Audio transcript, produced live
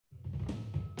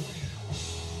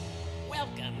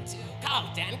Welcome to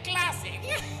Colton Classic.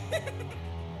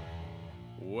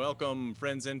 Welcome,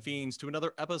 friends and fiends, to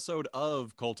another episode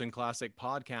of Colton Classic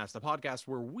Podcast, a podcast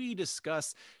where we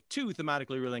discuss two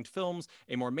thematically linked films,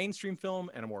 a more mainstream film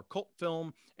and a more cult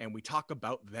film, and we talk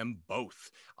about them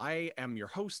both. I am your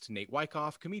host, Nate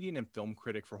Wyckoff, comedian and film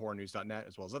critic for HorrorNews.net,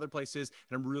 as well as other places,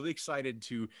 and I'm really excited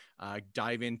to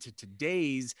dive into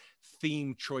today's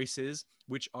theme choices,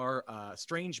 which are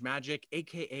Strange Magic,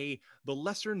 aka the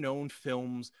lesser-known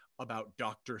films about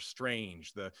Doctor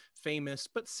Strange, the famous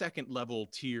but second level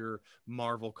tier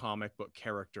Marvel comic book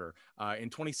character. In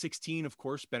 2016, of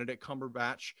course, Benedict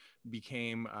Cumberbatch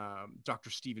became Dr.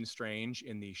 Stephen Strange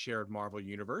in the shared Marvel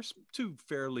universe to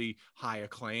fairly high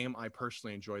acclaim. I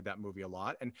personally enjoyed that movie a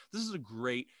lot. And this is a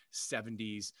great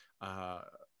 70s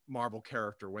Marvel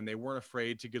character when they weren't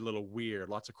afraid to get a little weird.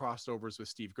 Lots of crossovers with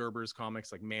Steve Gerber's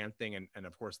comics like Man-Thing and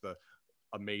of course, the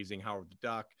amazing Howard the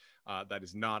Duck. That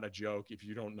is not a joke. If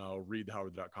you don't know, read the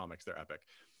Howard the Duck comics. They're epic.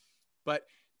 But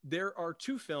there are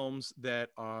two films that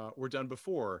were done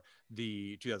before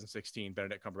the 2016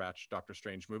 Benedict Cumberbatch Doctor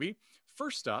Strange movie.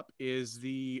 First up is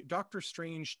the Doctor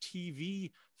Strange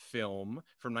TV film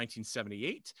from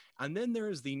 1978. And then there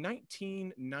is the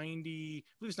 1990,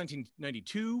 I believe it's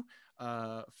 1992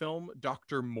 film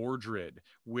Dr. Mordrid,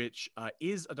 which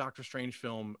is a Doctor Strange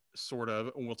film, sort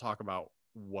of, and we'll talk about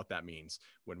what that means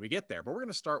when we get there. But we're going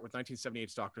to start with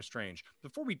 1978's Doctor Strange.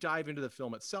 Before we dive into the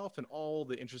film itself and all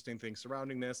the interesting things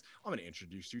surrounding this, I'm going to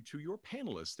introduce you to your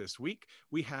panelists this week.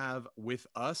 We have with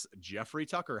us Jeffrey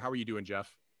Tucker. How are you doing,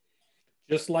 Jeff?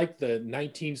 Just like the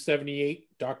 1978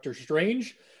 Doctor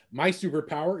Strange, my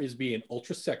superpower is being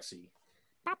ultra sexy.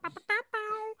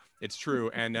 It's true.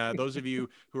 And those of you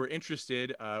who are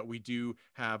interested, we do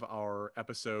have our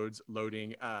episodes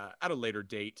loading at a later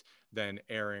date than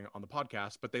airing on the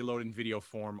podcast, but they load in video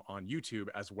form on YouTube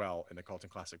as well in the Colton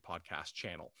Classic Podcast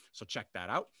channel. So check that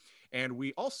out. And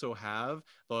we also have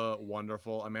the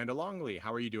wonderful Amanda Longley.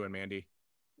 How are you doing, Mandy?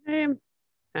 I am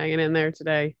hanging in there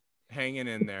today. Hanging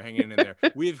in there.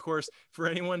 We, of course, for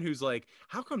anyone who's like,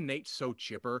 how come Nate's so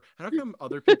chipper? And how come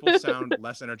other people sound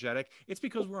less energetic? It's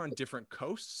because we're on different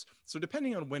coasts. So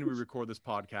depending on when we record this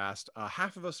podcast,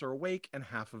 half of us are awake and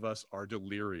half of us are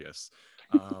delirious.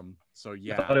 So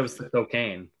yeah. I thought it was the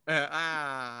cocaine.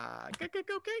 Okay.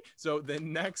 So the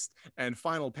next and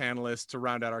final panelist to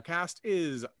round out our cast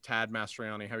is Tad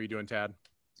Mastriani. How are you doing, Tad?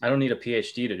 I don't need a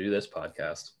PhD to do this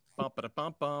podcast.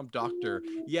 Doctor.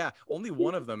 Yeah, only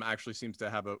one of them actually seems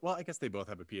to have well, I guess they both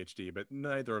have a PhD, but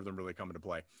neither of them really come into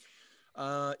play.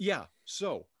 Yeah,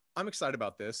 so I'm excited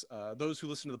about this. Those who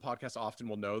listen to the podcast often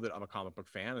will know that I'm a comic book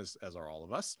fan, as are all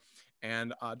of us.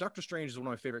 And Doctor Strange is one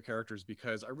of my favorite characters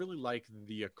because I really like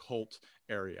the occult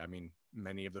area. I mean,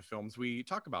 many of the films we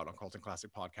talk about on Colton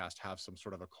Classic Podcast have some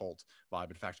sort of occult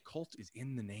vibe. In fact, cult is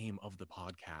in the name of the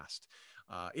podcast.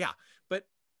 Yeah, but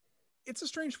it's a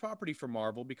strange property for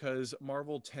Marvel because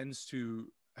Marvel tends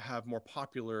to have more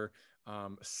popular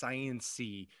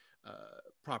science-y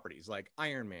properties like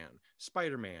Iron Man,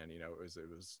 Spider-Man. You know, it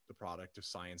was the product of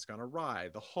science gone awry.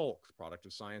 The Hulk, the product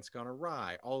of science gone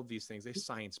awry. All of these things, they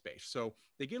science-based. So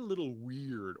they get a little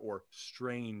weird or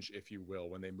strange, if you will,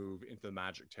 when they move into the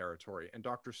magic territory. And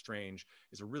Doctor Strange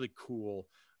is a really cool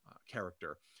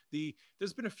character.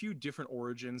 There's been a few different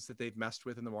origins that they've messed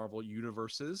with in the Marvel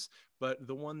universes, but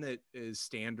the one that is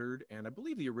standard, and I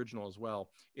believe the original as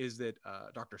well, is that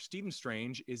Dr. Stephen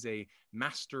Strange is a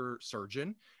master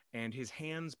surgeon, and his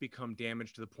hands become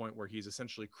damaged to the point where he's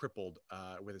essentially crippled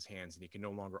with his hands, and he can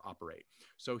no longer operate.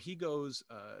 So he goes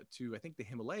to, I think, the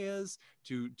Himalayas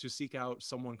to seek out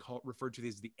someone referred to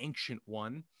as the Ancient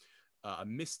One, a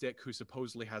mystic who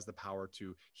supposedly has the power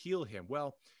to heal him.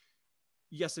 Well,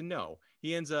 yes and no.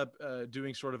 He ends up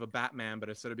doing sort of a Batman, but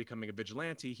instead of becoming a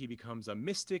vigilante, he becomes a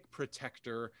mystic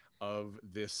protector of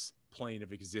this plane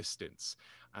of existence.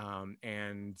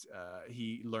 And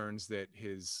he learns that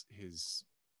his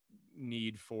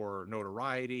need for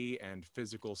notoriety and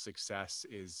physical success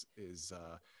is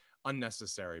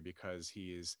unnecessary because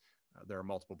there are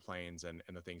multiple planes, and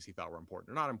the things he thought were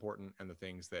important are not important, and the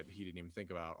things that he didn't even think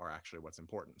about are actually what's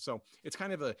important. So it's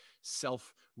kind of a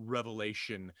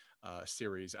self-revelation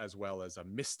series as well as a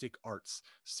mystic arts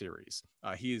series.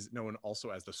 He is known also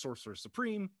as the Sorcerer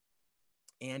Supreme.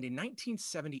 And in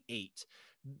 1978,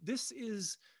 this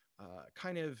is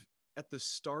kind of at the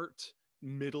start,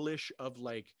 middle-ish of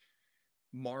like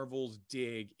Marvel's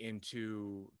dig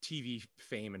into TV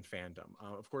fame and fandom.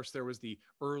 Of course, there was the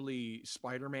early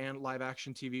Spider-Man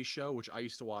live-action TV show, which I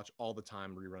used to watch all the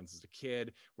time, reruns as a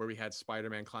kid, where we had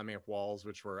Spider-Man climbing up walls,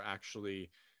 which were actually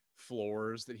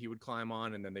floors that he would climb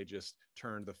on, and then they just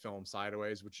turned the film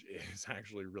sideways, which is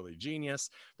actually really genius.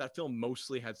 That film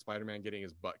mostly had Spider-Man getting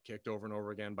his butt kicked over and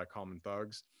over again by common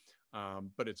thugs,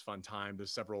 but it's fun time.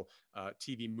 There's several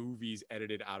TV movies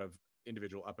edited out of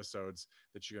individual episodes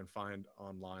that you can find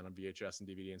online on VHS and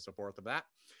DVD and so forth of that.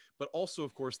 But also,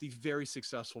 of course, the very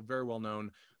successful, very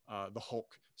well-known the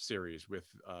Hulk series with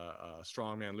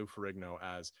strongman Lou Ferrigno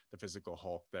as the physical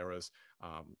Hulk. There was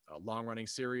a long-running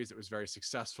series that was very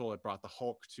successful. It brought the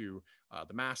Hulk to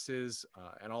the masses,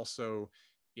 and also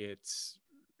it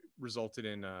resulted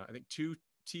in, I think, 2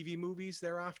 TV movies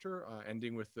thereafter,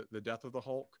 ending with the death of the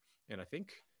Hulk. And I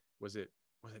think, was it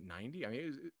 90? I mean, it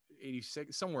was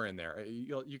 86, somewhere in there.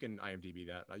 You can IMDb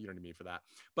that. You don't need me for that.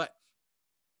 But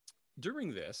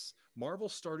during this, Marvel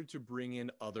started to bring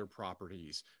in other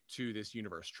properties to this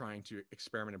universe, trying to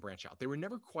experiment and branch out. They were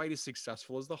never quite as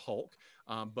successful as the Hulk,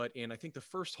 but in, I think, the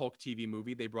first Hulk TV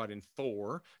movie, they brought in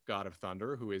Thor, God of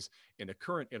Thunder, who is in the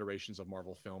current iterations of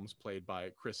Marvel films, played by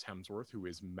Chris Hemsworth, who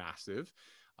is massive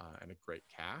and a great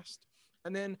cast.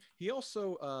 And then he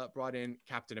also brought in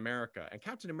Captain America. And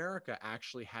Captain America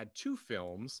actually had 2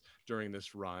 films during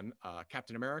this run,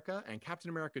 Captain America and Captain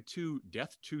America 2,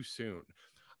 Death Too Soon.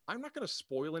 I'm not going to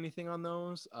spoil anything on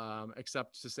those,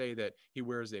 except to say that he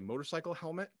wears a motorcycle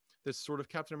helmet that's sort of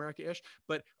Captain America-ish.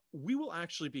 But we will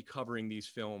actually be covering these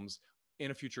films in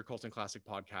a future Cult and Classic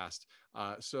podcast.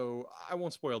 So I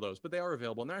won't spoil those, but they are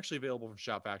available. And they're actually available from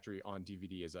Shout Factory on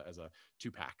DVD as a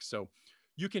 2-pack. So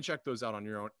you can check those out on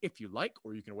your own if you like,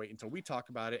 or you can wait until we talk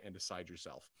about it and decide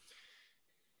yourself.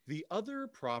 The other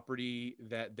property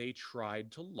that they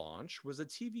tried to launch was a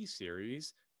TV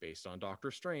series based on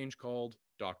Doctor Strange called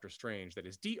Doctor Strange. That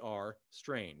is Dr.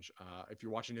 Strange. If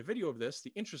you're watching a video of this,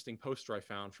 the interesting poster I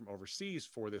found from overseas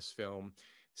for this film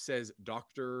says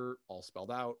Doctor all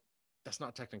spelled out. That's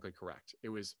not technically correct. It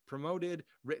was promoted,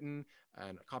 written,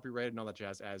 and copyrighted and all that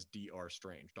jazz as Dr.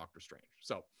 Strange, Doctor Strange.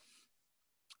 So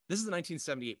this is the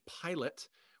 1978 pilot,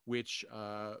 which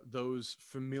those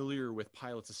familiar with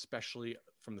pilots, especially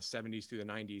from the 70s through the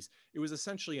 90s, it was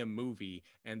essentially a movie.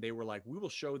 And they were like, we will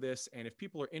show this. And if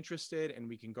people are interested and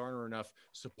we can garner enough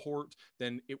support,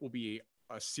 then it will be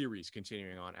a series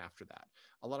continuing on after that.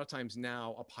 A lot of times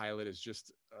now, a pilot is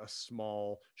just a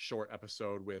small, short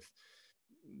episode with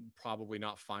probably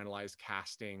not finalized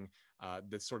casting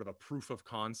that's sort of a proof of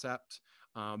concept.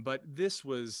 But this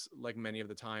was, like many of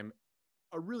the time,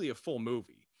 really a full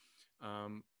movie.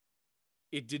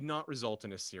 It did not result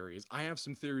in a series. I have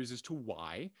some theories as to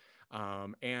why.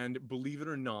 And believe it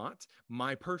or not,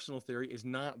 my personal theory is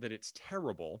not that it's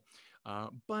terrible,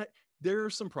 but there are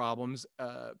some problems,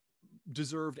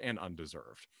 deserved and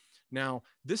undeserved. Now,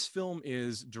 this film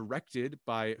is directed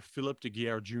by Philippe de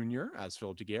Guerre Jr. as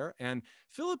Philippe de Guerre, and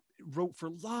Philip wrote for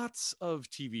lots of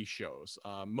TV shows.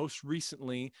 Most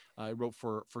recently, wrote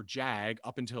for JAG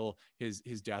up until his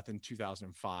death in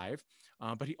 2005.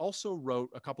 But he also wrote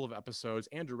a couple of episodes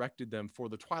and directed them for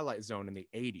The Twilight Zone in the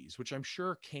 80s, which I'm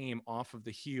sure came off of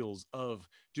the heels of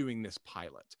doing this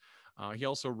pilot. He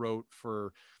also wrote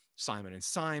for Simon and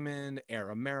Simon, Air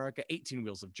America, 18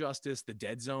 Wheels of Justice, the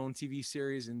Dead Zone TV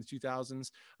series in the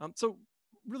 2000s. So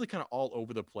really kind of all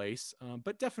over the place,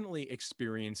 but definitely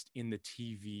experienced in the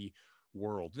TV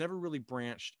world. Never really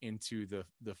branched into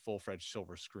the full-fledged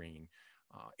silver screen.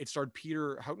 It starred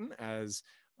Peter Houghton as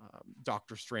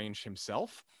Doctor Strange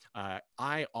himself.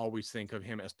 I always think of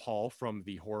him as Paul from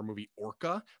the horror movie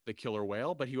Orca, the Killer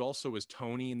Whale, but he also was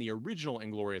Tony in the original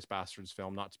Inglourious Basterds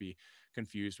film, not to be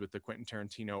confused with the Quentin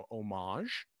Tarantino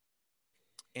homage.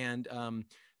 And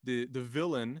the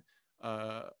villain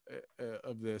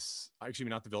of this, excuse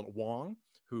me, not the villain, Wong,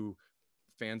 who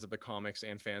fans of the comics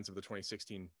and fans of the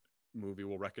 2016 movie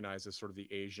will recognize as sort of the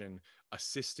Asian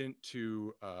assistant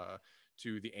to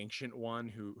the Ancient One,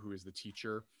 who is the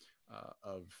teacher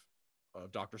of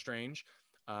Doctor Strange,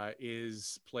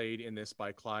 is played in this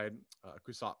by Clyde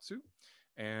Kusatsu.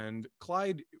 And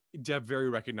Clyde, very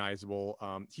recognizable.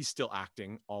 He's still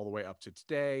acting all the way up to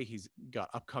today. He's got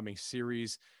upcoming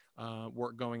series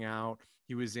work going out.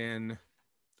 He was in,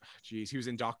 he was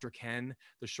in Dr. Ken,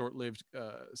 the short-lived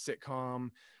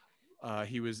sitcom.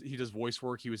 He does voice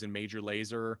work. He was in Major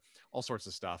Lazer, all sorts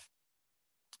of stuff.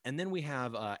 And then we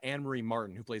have Anne-Marie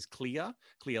Martin, who plays Clea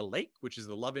Lake, which is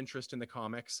the love interest in the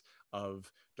comics of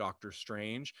Doctor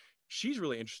Strange. She's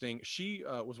really interesting. She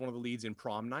was one of the leads in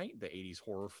Prom Night, the 80s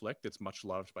horror flick that's much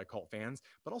loved by cult fans.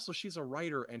 But also she's a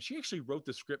writer, and she actually wrote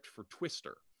the script for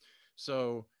Twister.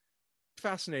 So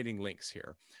fascinating links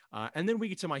here. And then we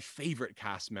get to my favorite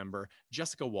cast member,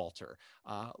 Jessica Walter.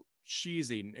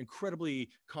 she's an incredibly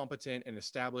competent and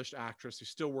established actress who's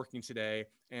still working today.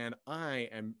 And I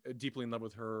am deeply in love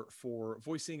with her for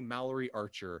voicing Mallory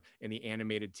Archer in the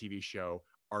animated TV show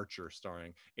Archer,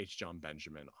 starring H. John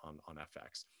Benjamin on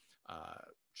FX.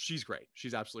 She's great.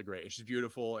 She's absolutely great. And she's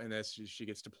beautiful in this. She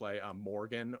gets to play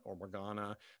Morgan, or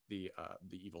Morgana, the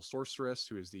evil sorceress,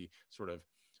 who is the sort of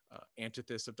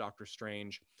antithesis of Doctor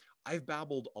Strange. I've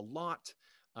babbled a lot.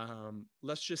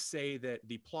 Let's just say that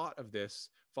the plot of this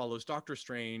follows Doctor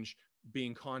Strange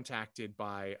being contacted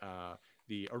by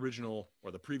the original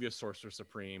or the previous Sorcerer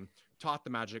Supreme, taught the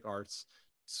magic arts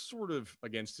sort of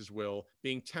against his will,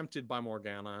 being tempted by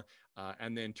Morgana,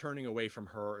 and then turning away from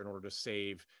her in order to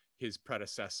save his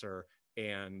predecessor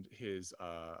and his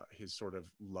sort of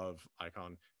love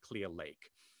icon, Clea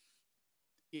Lake.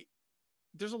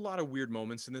 There's a lot of weird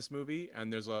moments in this movie,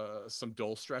 and there's some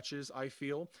dull stretches, I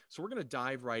feel. So we're going to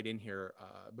dive right in here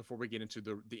before we get into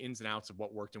the ins and outs of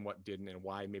what worked and what didn't, and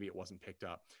why maybe it wasn't picked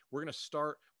up. We're going to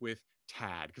start with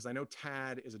Tad, because I know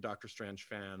Tad is a Doctor Strange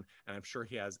fan, and I'm sure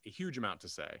he has a huge amount to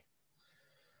say.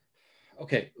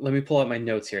 Okay, let me pull out my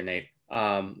notes here, Nate.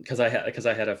 Because I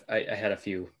had a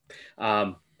few.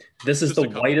 This is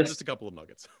just a couple of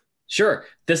nuggets. Sure,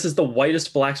 this is the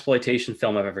whitest blaxploitation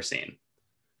film I've ever seen.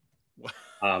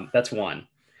 That's one.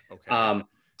 Okay.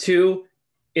 Two,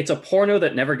 it's a porno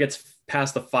that never gets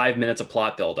past the 5 minutes of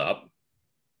plot buildup.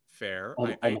 Fair.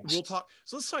 We'll talk.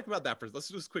 So let's talk about that first. Let's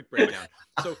do this quick breakdown.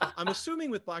 So I'm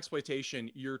assuming with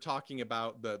blaxploitation, you're talking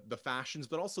about the fashions,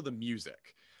 but also the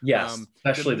music. Yes,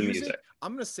 especially the music.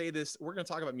 I'm going to say this. We're going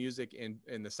to talk about music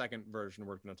in the second version.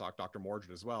 We're going to talk Dr.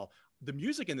 Mordred as well. The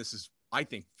music in this is, I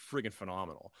think, friggin'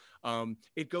 phenomenal.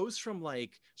 It goes from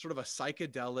like sort of a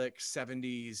psychedelic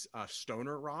 70s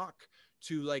stoner rock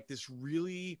to like this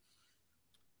really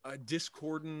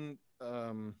discordant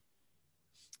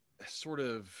sort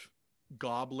of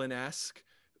goblin-esque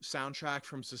soundtrack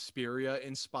from Suspiria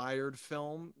inspired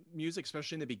film music,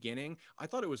 especially in the beginning. I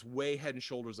thought it was way head and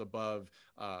shoulders above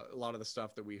a lot of the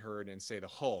stuff that we heard in, say, The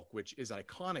Hulk, which is an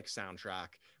iconic soundtrack,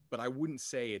 but I wouldn't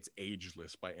say it's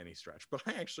ageless by any stretch. But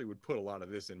I actually would put a lot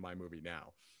of this in my movie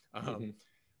now.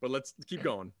 But let's keep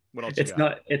going. What else?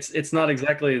 It's not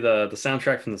exactly the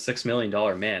soundtrack from the $6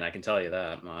 Million Man. I can tell you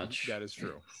that much. That is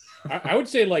true. I would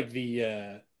say like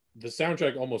the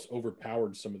soundtrack almost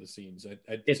overpowered some of the scenes.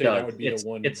 I'd say that would be the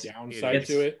one downside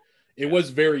to it. It was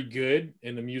very good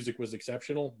and the music was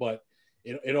exceptional, but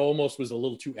it almost was a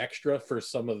little too extra for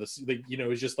some of the, it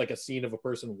was just like a scene of a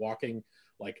person walking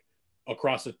like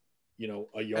across a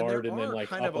yard and then like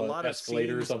kind up of a lot of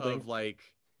escalator of or something. Of like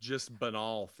just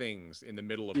banal things in the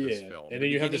middle of this film. And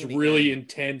then you have this really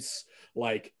intense,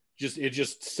 like it's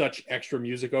just such extra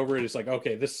music over it. It's like,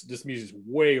 okay, this music is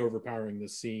way overpowering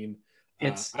this scene.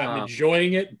 I'm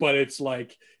enjoying it, but it's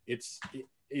like it's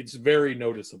very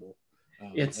noticeable.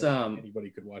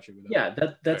 Anybody could watch it without.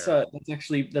 Yeah, that's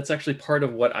actually part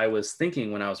of what I was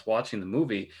thinking when I was watching the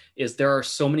movie. Is there are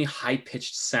so many high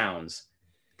pitched sounds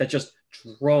that just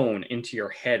drone into your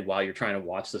head while you're trying to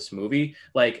watch this movie.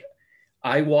 Like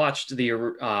I watched the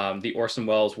Orson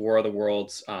Welles War of the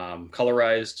Worlds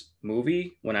colorized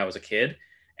movie when I was a kid.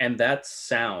 And that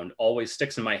sound always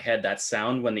sticks in my head. That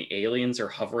sound when the aliens are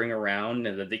hovering around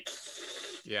and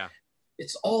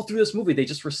it's all through this movie. They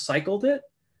just recycled it.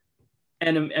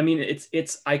 And I mean, it's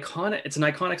iconic. It's an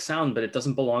iconic sound, but it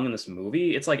doesn't belong in this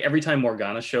movie. It's like every time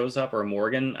Morgana shows up, or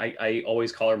Morgan, I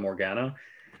always call her Morgana.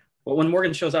 But when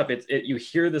Morgan shows up, you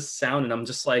hear this sound and I'm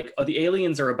just like, oh, the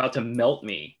aliens are about to melt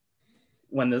me.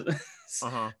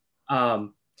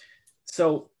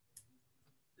 So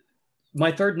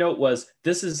my third note was,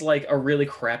 this is like a really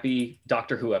crappy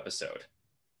Doctor Who episode.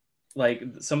 Like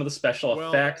some of the special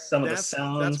effects, some of the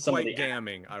sounds. That's quite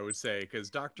damning, I would say, because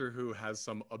Doctor Who has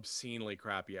some obscenely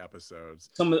crappy episodes.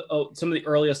 Some of the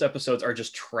earliest episodes are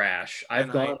just trash. I'm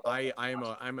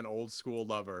an old school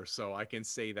lover, so I can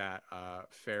say that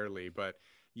fairly. But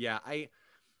yeah,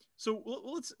 so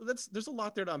let's there's a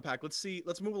lot there to unpack.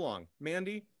 Let's move along.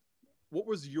 Mandy, what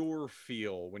was your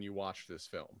feel when you watched this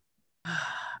film?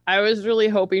 I was really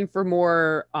hoping for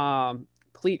more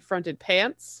pleat fronted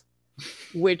pants,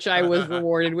 which I was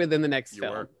rewarded with in the next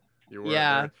film. You were.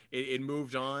 Yeah. It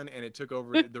moved on and it took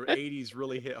over. The 80s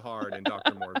really hit hard in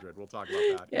Dr. Mordred. We'll talk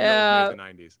about that. Yeah. The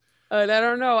 90s. I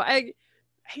don't know. I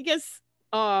guess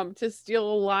to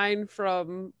steal a line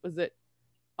from, was it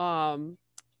 10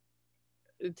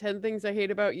 Things I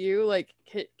Hate About You? Like,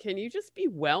 can you just be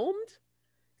whelmed?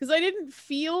 Because I didn't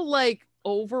feel like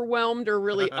overwhelmed or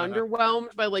really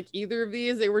underwhelmed by like either of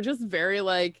these. They were just very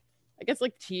like, I guess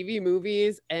like TV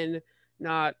movies and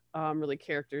not really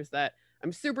characters that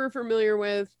I'm super familiar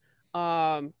with.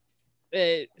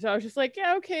 So I was just like,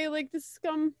 yeah, okay, like this is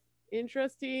some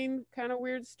interesting, kind of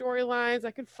weird storylines.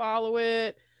 I could follow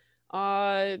it.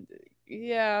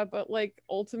 Yeah, but like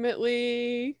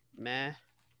ultimately, meh.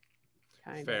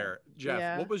 Kinda. Fair. Jeff,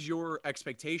 Yeah. what was your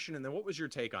expectation and then what was your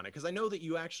take on it? Because I know that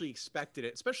you actually expected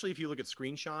it, especially if you look at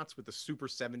screenshots with the super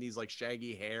 70s like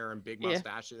shaggy hair and big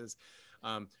mustaches.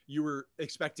 You were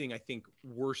expecting, I think,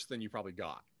 worse than you probably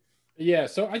got. Yeah,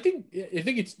 so I think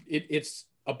it's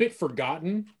a bit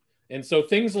forgotten. And so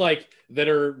things like that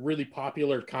are really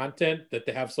popular content that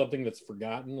they have something that's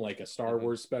forgotten, like a Star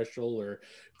Wars special, or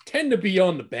tend to be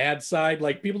on the bad side.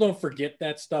 Like people don't forget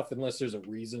that stuff unless there's a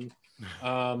reason.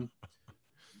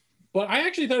 But I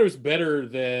actually thought it was better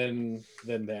than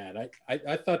that.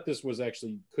 I thought this was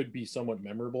actually could be somewhat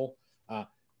memorable.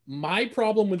 My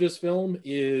problem with this film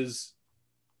is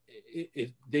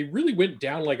they really went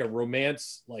down like a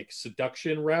romance, like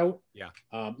seduction route. Yeah.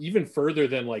 Even further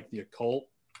than like the occult,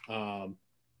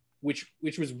 which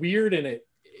was weird, and it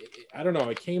I don't know,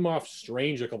 it came off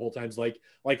strange a couple of times. Like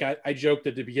I joked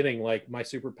at the beginning, like my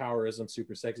superpower is I'm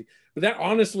super sexy, but that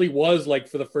honestly was like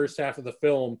for the first half of the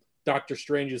film. Doctor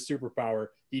Strange's superpower.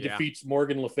 He defeats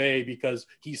Morgan Le Fay because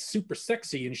he's super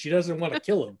sexy and she doesn't want to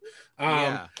kill him.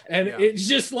 It's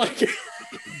just like,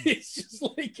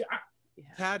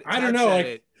 I don't know.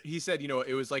 Like, he said, you know,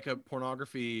 it was like a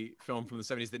pornography film from the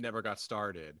 70s that never got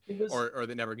started or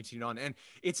that never continued on. And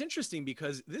it's interesting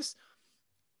because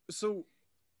I'm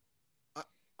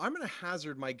going to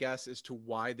hazard my guess as to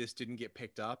why this didn't get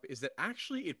picked up is that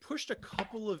actually it pushed a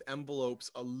couple of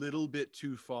envelopes a little bit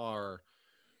too far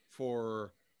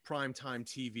for primetime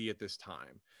TV at this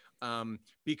time,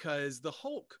 because the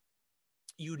Hulk,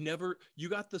 you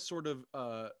got the sort of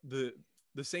the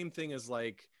same thing as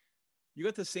like you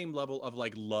got the same level of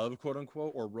like love, quote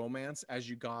unquote, or romance as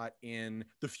you got in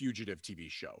the Fugitive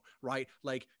TV show, right?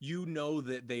 Like you know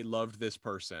that they loved this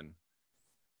person,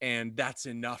 and that's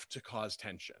enough to cause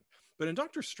tension. But in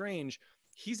Doctor Strange,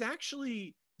 he's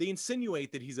actually. They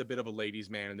insinuate that he's a bit of a ladies'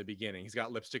 man in the beginning. He's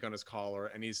got lipstick on his collar,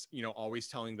 and he's, you know, always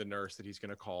telling the nurse that he's going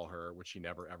to call her, which he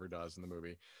never ever does in the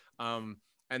movie. And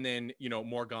then, you know,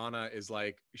 Morgana is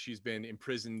like, she's been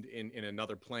imprisoned in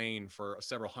another plane for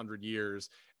several hundred years,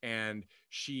 and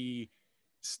she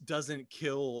doesn't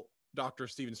kill Dr.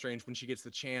 Stephen Strange when she gets the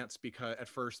chance because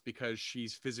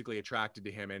she's physically attracted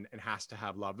to him and has to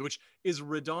have love, which is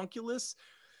redonkulous.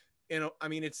 And I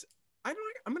mean,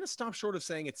 I'm going to stop short of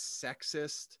saying it's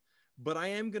sexist, but I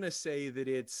am going to say that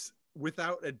it's,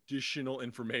 without additional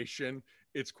information,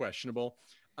 it's questionable.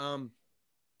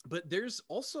 But there's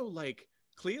also like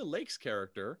Clea Lake's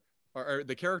character, or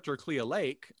the character Clea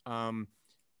Lake,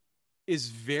 is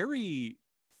very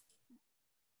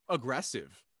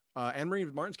aggressive. Anne-Marie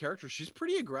Martin's character, she's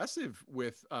pretty aggressive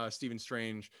with Stephen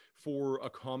Strange for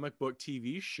a comic book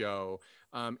TV show,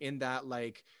 in that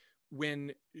like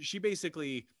when she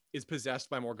basically is possessed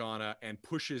by Morgana and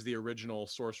pushes the original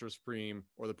Sorcerer Supreme,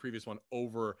 or the previous one,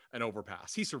 over an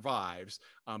overpass. He survives,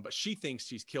 but she thinks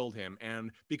she's killed him.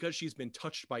 And because she's been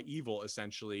touched by evil,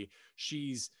 essentially,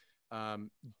 she's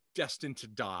destined to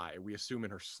die, we assume,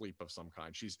 in her sleep of some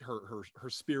kind. Her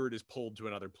spirit is pulled to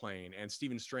another plane. And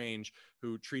Stephen Strange,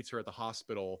 who treats her at the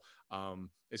hospital,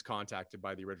 is contacted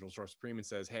by the original Sorcerer Supreme and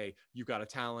says, hey, you've got a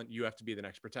talent. You have to be the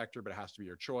next protector, but it has to be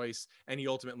your choice. And he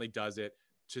ultimately does it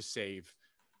to save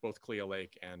both Clea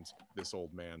Lake and this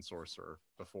old man sorcerer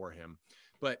before him.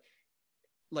 But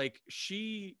like,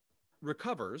 she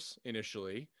recovers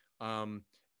initially, and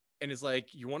is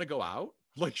like, you want to go out?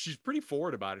 Like, she's pretty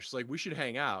forward about it. She's like, we should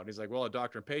hang out. And he's like, well, a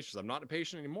doctor and patient. I'm not a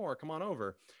patient anymore. Come on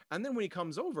over. And then when he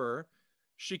comes over,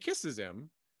 she kisses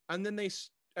him. And then they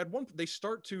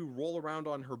start to roll around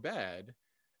on her bed.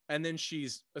 And then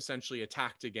she's essentially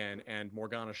attacked again. And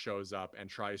Morgana shows up and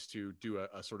tries to do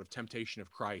a sort of temptation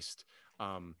of Christ,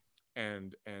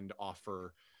 and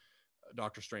offer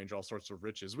Doctor Strange all sorts of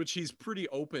riches, which he's pretty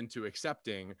open to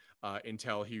accepting,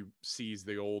 until he sees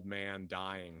the old man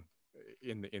dying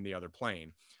in the other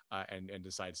plane, and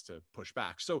decides to push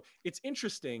back. So it's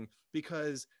interesting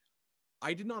because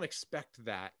I did not expect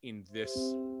that in this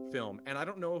film. And I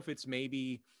don't know if it's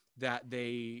maybe that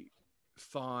they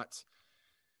thought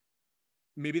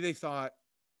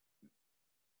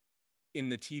in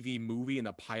the TV movie, in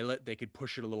the pilot, they could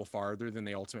push it a little farther than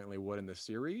they ultimately would in the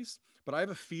series. But I have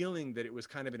a feeling that it was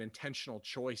kind of an intentional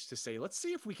choice to say, let's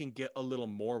see if we can get a little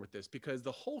more with this, because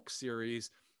the Hulk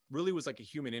series really was like a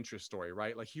human interest story,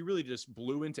 right? Like, he really just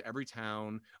blew into every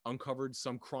town, uncovered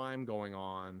some crime going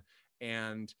on,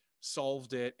 and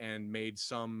solved it, and made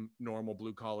some normal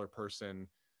blue collar person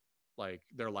like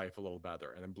their life a little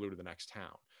better, and then blew to the next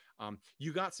town.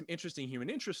 You got some interesting human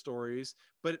interest stories,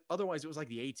 but otherwise it was like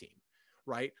the A-Team.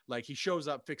 right? Like he shows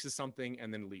up, fixes something,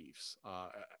 and then leaves.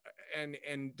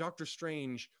 And Doctor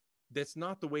Strange, that's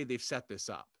not the way they've set this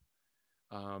up.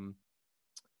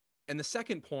 And the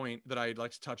second point that I'd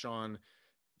like to touch on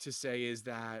to say is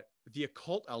that the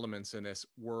occult elements in this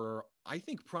were, I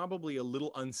think, probably a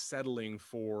little unsettling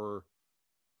for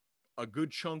a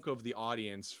good chunk of the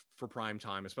audience for prime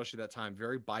time, especially that time.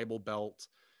 Very Bible Belt,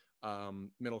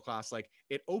 middle class. Like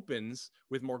it opens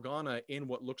with Morgana in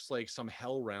what looks like some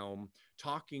hell realm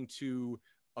talking to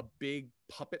a big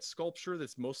puppet sculpture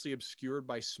that's mostly obscured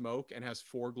by smoke and has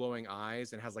 4 glowing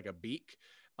eyes and has like a beak.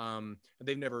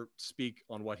 They never speak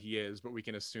on what he is, but we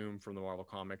can assume from the Marvel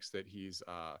comics that he's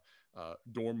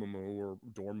Dormammu or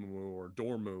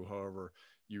Dormu, however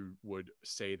you would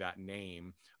say that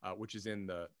name, which is in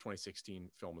the 2016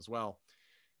 film as well.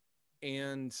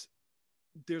 And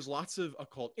there's lots of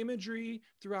occult imagery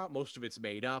throughout. Most of it's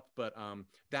made up, but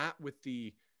that with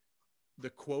the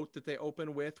quote that they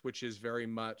open with, which is very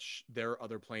much, there are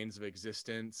other planes of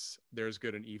existence, there's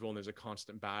good and evil, and there's a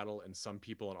constant battle, and some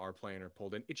people in our plane are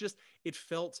pulled in. It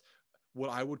felt what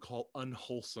I would call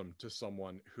unwholesome to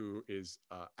someone who is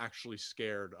actually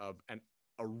scared of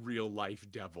a real life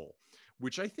devil,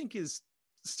 which I think is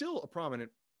still a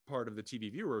prominent part of the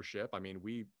TV viewership. I mean,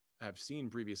 we have seen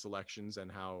previous elections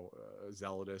and how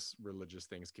zealotous religious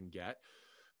things can get,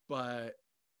 but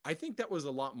I think that was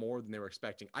a lot more than they were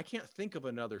expecting. I can't think of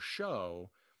another show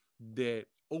that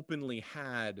openly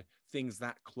had things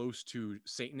that close to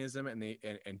Satanism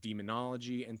and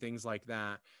demonology and things like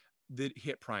that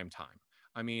hit prime time.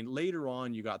 I mean, later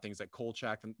on, you got things like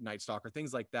Kolchak and Night Stalker,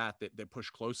 things like that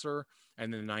push closer,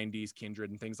 and then the 90s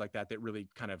Kindred and things like that really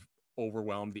kind of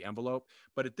overwhelmed the envelope.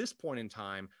 But at this point in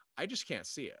time, I just can't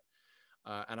see it.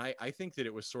 And I think that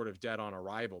it was sort of dead on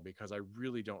arrival, because I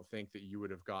really don't think that you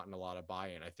would have gotten a lot of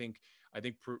buy-in. I think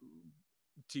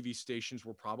TV stations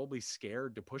were probably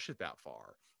scared to push it that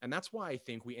far. And that's why I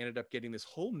think we ended up getting this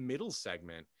whole middle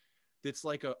segment that's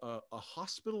like a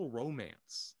hospital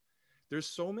romance. There's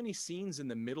so many scenes in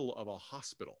the middle of a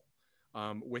hospital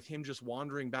with him just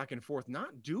wandering back and forth,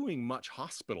 not doing much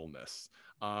hospitalness.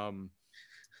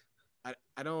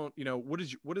 I don't, what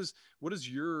is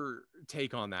your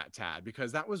take on that, Tad?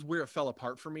 Because that was where it fell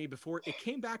apart for me before it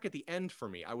came back at the end for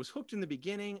me. I was hooked in the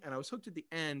beginning and I was hooked at the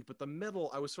end, but the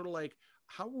middle, I was sort of like,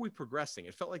 how are we progressing?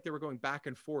 It felt like they were going back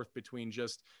and forth between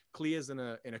just Clea's in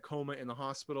a coma in the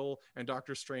hospital, and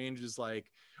Doctor Strange is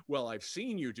like, well, I've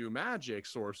seen you do magic,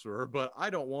 sorcerer, but I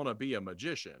don't want to be a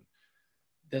magician.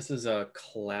 This is a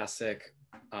classic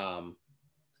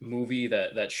movie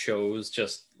that shows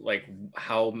just like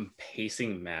how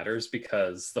pacing matters,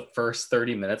 because the first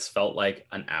 30 minutes felt like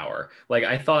an hour. Like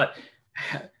I thought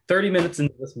 30 minutes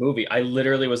into this movie, I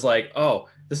literally was like, oh,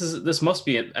 this must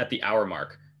be at the hour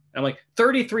mark. And I'm like,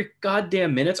 33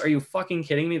 goddamn minutes? Are you fucking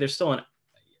kidding me? There's still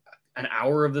an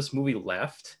hour of this movie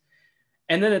left.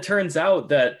 And then it turns out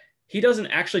that he doesn't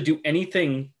actually do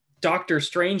anything Doctor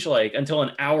Strange like until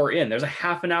an hour in. There's a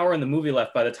half an hour in the movie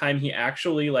left by the time he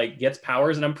actually like gets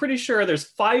powers, and I'm pretty sure there's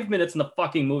 5 minutes in the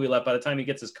fucking movie left by the time he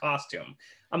gets his costume.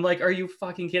 I'm like, are you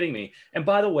fucking kidding me? And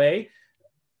by the way,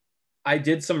 I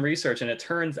did some research, and it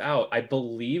turns out I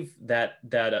believe that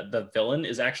the villain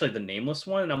is actually the Nameless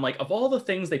One. And I'm like, of all the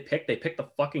things they picked the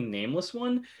fucking Nameless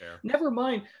One. Yeah. Never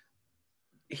mind.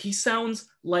 He sounds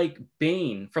like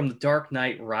Bane from The Dark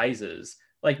Knight Rises.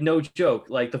 Like, no joke.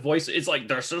 Like, the voice is like,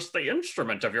 this is the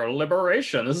instrument of your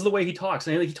liberation. This is the way he talks.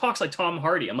 And he talks like Tom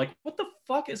Hardy. I'm like, what the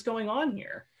fuck is going on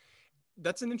here?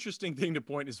 That's an interesting thing to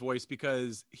point his voice,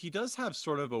 because he does have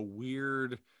sort of a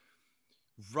weird,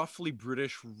 roughly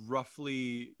British,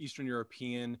 roughly Eastern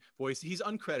European voice. He's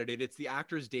uncredited. It's the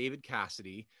actor's David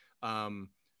Cassidy.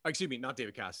 Excuse me, not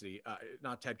David Cassidy,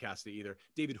 not Ted Cassidy either.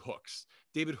 David Hooks.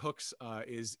 David Hooks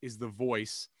is the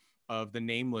voice of the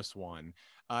Nameless One.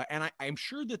 And I'm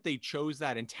sure that they chose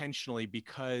that intentionally,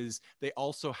 because they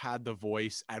also had the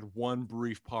voice at one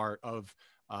brief part of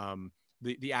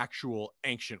the actual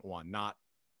Ancient One, not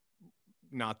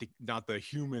the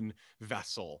human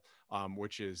vessel,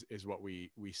 which is what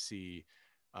we see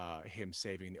him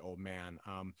saving the old man.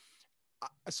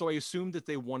 So I assumed that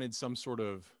they wanted some sort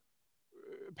of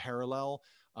parallel,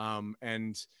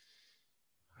 and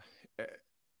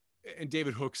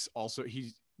David Hooks also,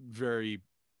 he's very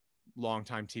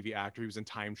longtime TV actor. He was in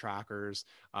Time Trackers.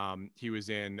 He was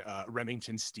in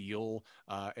Remington Steele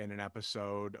in an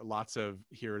episode. Lots of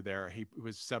here or there. He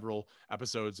was several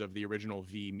episodes of the original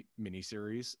V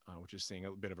miniseries, which is seeing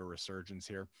a bit of a resurgence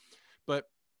here. But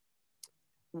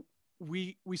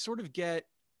we sort of get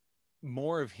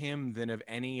more of him than of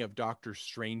any of Doctor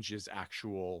Strange's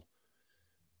actual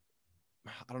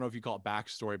I don't know if you call it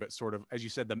backstory, but sort of, as you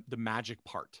said, the magic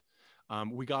part.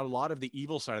 We got a lot of the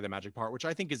evil side of the magic part, which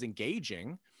I think is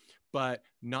engaging, but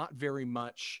not very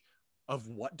much of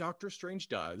what Doctor Strange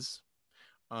does.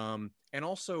 And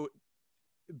also,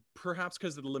 perhaps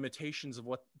because of the limitations of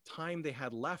what time they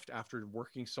had left after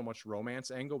working so much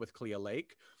romance angle with Clea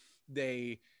Lake,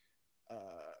 they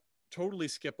totally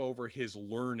skip over his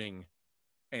learning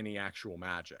any actual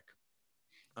magic.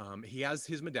 He has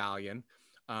his medallion,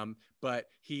 but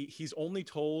he's only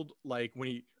told, like, when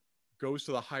he goes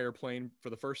to the higher plane for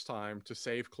the first time to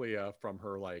save Clea from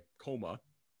her like coma,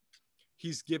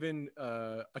 he's given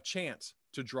a chance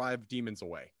to drive demons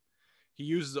away. He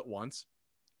uses it once,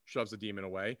 shoves a demon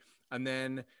away, and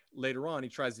then later on he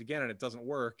tries it again and it doesn't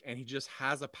work, and he just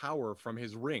has a power from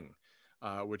his ring,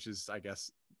 which is, I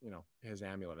guess, his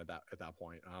amulet at that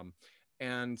point,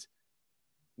 and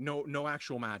no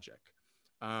actual magic.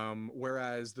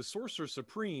 Whereas the Sorcerer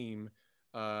Supreme,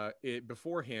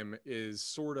 before him is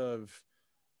sort of,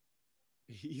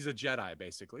 he's a Jedi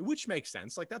basically, which makes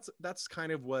sense. Like that's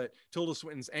kind of what Tilda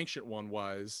Swinton's Ancient One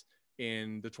was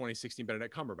in the 2016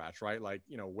 Benedict Cumberbatch, right? Like,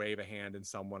 wave a hand and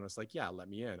someone is like, yeah, let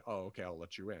me in. Oh, okay, I'll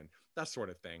let you in. That sort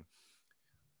of thing.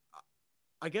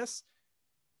 I guess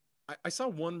I saw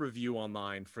one review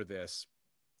online for this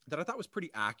that I thought was pretty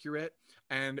accurate,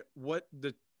 and what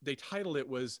they titled it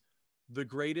was the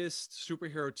greatest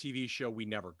superhero TV show we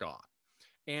never got.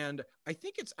 And I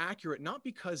think it's accurate, not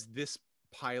because this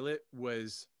pilot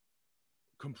was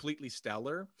completely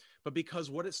stellar, but because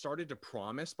what it started to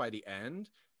promise by the end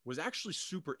was actually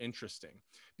super interesting,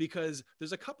 because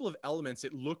there's a couple of elements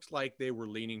it looked like they were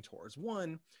leaning towards.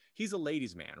 One, he's a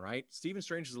ladies' man, right? Stephen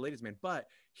Strange is a ladies' man, but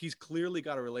he's clearly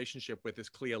got a relationship with this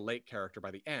Clea Lake character by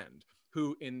the end,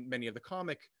 who in many of the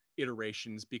comic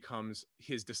iterations becomes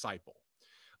his disciple.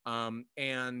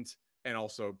 And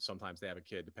also sometimes they have a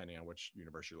kid, depending on which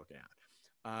universe you're looking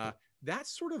at. That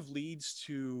sort of leads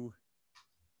to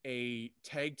a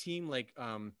tag team, like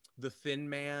the Thin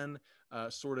Man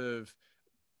sort of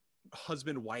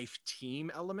husband-wife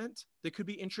team element that could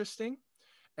be interesting.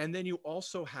 And then you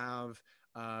also have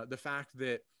the fact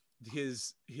that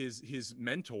his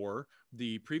mentor,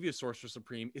 the previous Sorcerer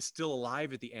Supreme, is still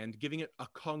alive at the end, giving it a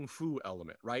kung fu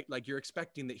element, right? Like you're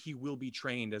expecting that he will be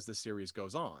trained as the series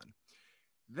goes on.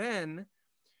 Then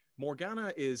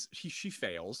Morgana she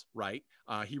fails, right?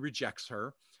 He rejects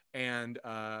her, and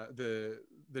the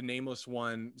Nameless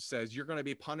One says, you're going to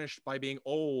be punished by being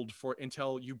old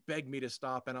until you beg me to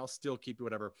stop, and I'll still keep you,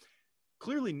 whatever.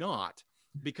 Clearly not,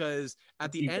 because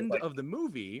at the end of the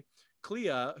movie,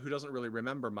 Clea, who doesn't really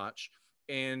remember much,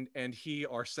 and he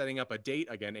are setting up a date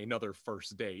again, another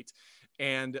first date,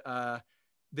 and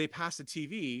they pass a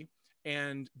TV,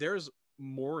 and there's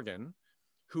Morgan,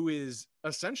 who is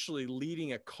essentially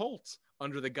leading a cult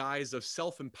under the guise of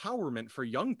self-empowerment for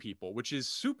young people, which is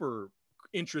super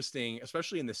interesting,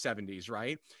 especially in the 70s,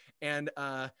 right? And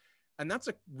that's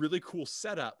a really cool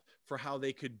setup for how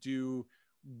they could do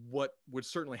what would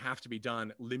certainly have to be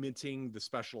done, limiting the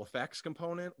special effects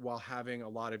component while having a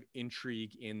lot of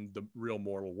intrigue in the real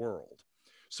mortal world.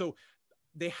 So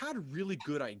they had really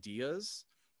good ideas,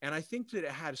 and I think that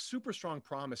it had super strong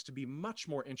promise to be much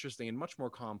more interesting and much more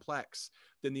complex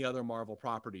than the other Marvel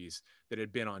properties that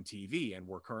had been on TV and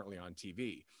were currently on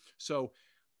TV. So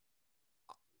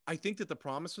I think that the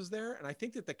promise was there, and I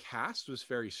think that the cast was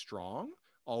very strong,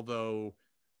 although,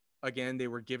 again, they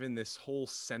were given this whole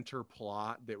center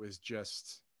plot that was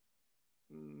just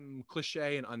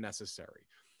cliche and unnecessary.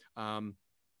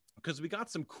 Because we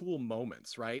got some cool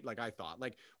moments, right? Like I thought,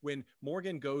 like when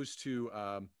Morgan goes to...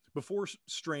 before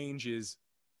Strange is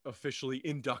officially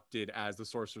inducted as the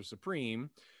Sorcerer Supreme,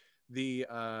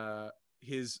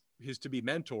 his to-be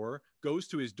mentor goes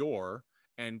to his door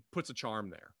and puts a charm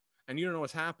there. And you don't know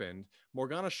what's happened.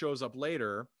 Morgana shows up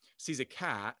later, sees a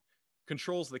cat,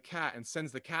 controls the cat, and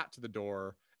sends the cat to the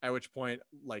door, at which point,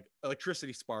 like,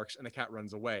 electricity sparks and the cat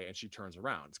runs away, and she turns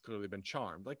around. It's clearly been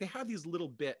charmed. Like, they have these little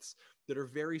bits that are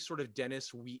very sort of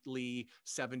Dennis Wheatley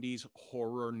 70s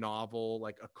horror novel,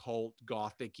 like occult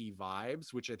gothic-y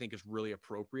vibes, which I think is really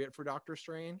appropriate for Doctor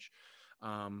Strange.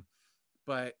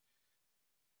 But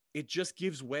it just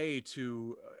gives way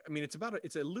to, I mean, it's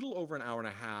a little over an hour and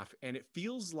a half, and it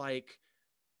feels like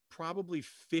probably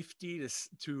 50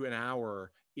 to an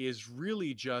hour is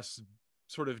really just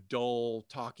sort of dull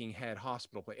talking head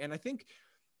hospital play. And I think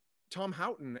Tom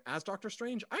Houghton as Doctor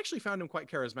Strange, I actually found him quite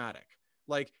charismatic.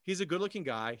 Like, he's a good looking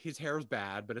guy. His hair is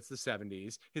bad, but it's the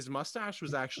 70s. His mustache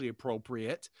was actually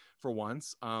appropriate for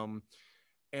once.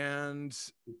 And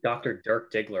Dr.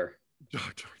 Dirk Diggler.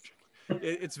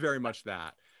 It's very much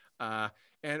that.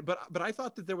 And but I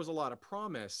thought that there was a lot of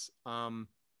promise.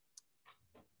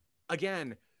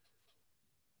 Again,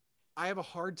 I have a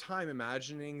hard time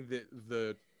imagining that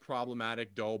the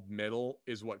problematic dull middle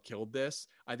is what killed this.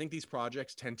 I think these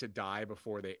projects tend to die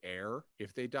before they air,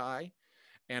 if they die.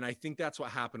 And I think that's what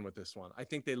happened with this one. I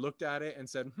think they looked at it and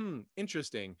said,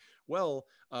 interesting. Well,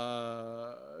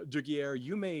 Duguier,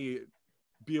 you may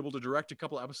be able to direct a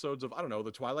couple episodes of, I don't know,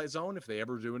 The Twilight Zone if they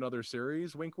ever do another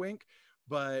series, wink, wink.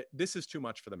 But this is too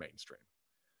much for the mainstream.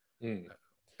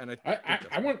 And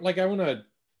I want to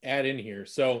add in here.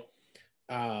 So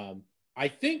I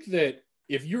think that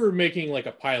if you were making like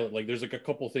a pilot, like there's like a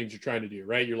couple things you're trying to do,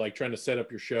 right? You're like trying to set up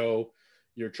your show.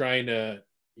 You're trying to,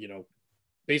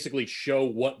 basically show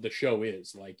what the show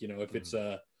is. Like, if it's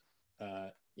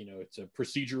it's a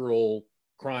procedural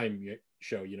crime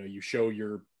show, you show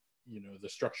your, the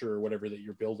structure or whatever that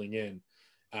you're building in.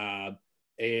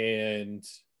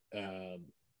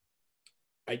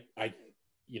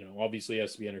 Obviously it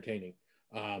has to be entertaining.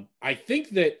 I think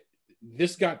that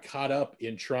this got caught up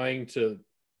in trying to,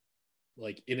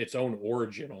 like, in its own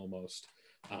origin almost.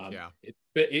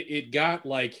 It got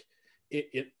like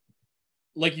it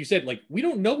like you said, like, we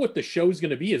don't know what the show's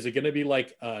going to be. Is it going to be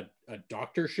like a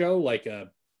doctor show, like a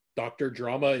doctor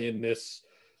drama in this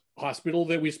hospital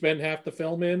that we spend half the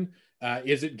film in?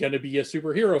 Is it going to be a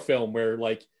superhero film where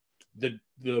like the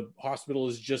hospital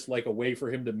is just like a way for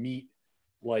him to meet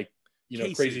like,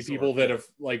 crazy people that have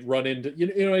like run into,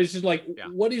 it's just like,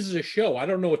 what is the show? I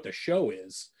don't know what the show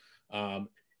is. I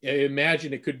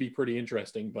imagine it could be pretty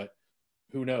interesting, but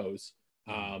who knows?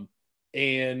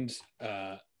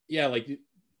 Like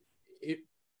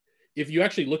if you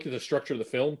actually look at the structure of the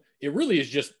film, it really is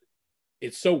just,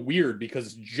 it's so weird because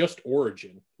it's just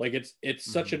origin. Like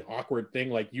it's such an awkward thing.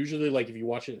 Like usually, like if you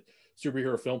watch a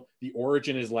superhero film, the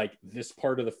origin is like this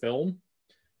part of the film.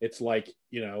 It's like,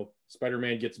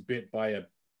 Spider-Man gets bit by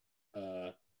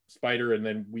a spider and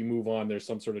then we move on. There's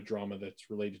some sort of drama that's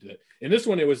related to it. In this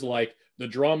one, it was like the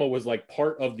drama was like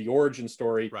part of the origin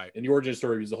story, right? And the origin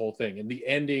story was the whole thing. And the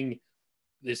ending,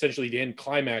 essentially the end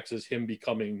climax is him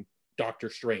becoming Doctor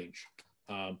Strange.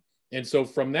 And so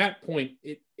from that point,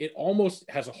 it almost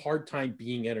has a hard time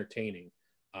being entertaining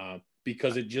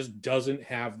because it just doesn't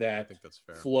have that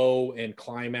flow and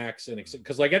climax. And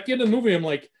because like at the end of the movie, I'm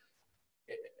like,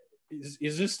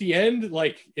 is this the end?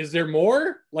 Like, is there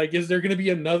more? Like, is there going to be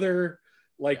another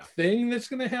thing that's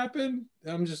going to happen?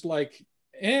 I'm just like,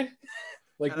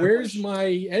 like, where's my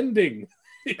ending?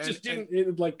 It just didn't.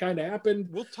 It like kind of happened.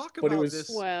 We'll talk about, but it was this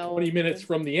 20 minutes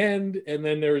from the end, and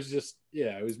then there was just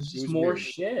it was more weird.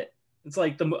 Shit. It's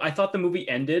like I thought the movie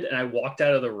ended, and I walked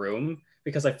out of the room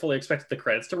because I fully expected the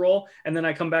credits to roll, and then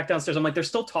I come back downstairs. I'm like, they're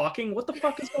still talking. What the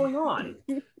fuck is going on?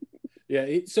 Yeah.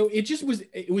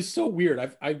 It was so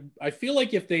weird. I feel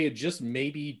like if they had just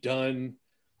maybe done,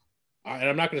 and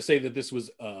I'm not going to say that this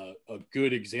was a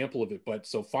good example of it, but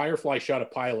so Firefly shot a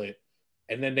pilot.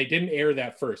 And then they didn't air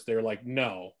that first. They're like,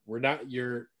 no, we're not.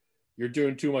 You're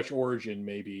doing too much origin.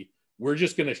 Maybe we're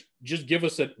just gonna give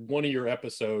us one of your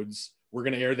episodes. We're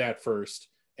gonna air that first,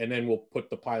 and then we'll put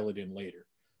the pilot in later.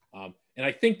 And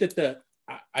I think that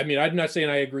I'm not saying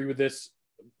I agree with this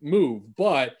move,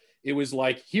 but it was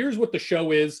like, here's what the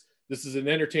show is. This is an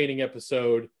entertaining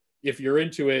episode. If you're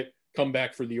into it, come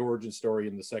back for the origin story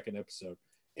in the second episode.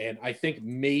 And I think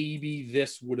maybe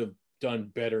this would have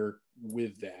done better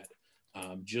with that.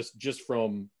 Just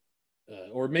from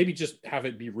or maybe just have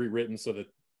it be rewritten so that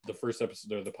the first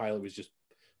episode or the pilot was just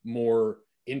more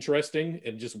interesting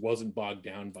and just wasn't bogged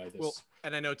down by this. Well,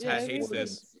 and I know Tad hates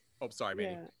this. Oh, sorry,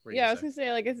 Manny. I was gonna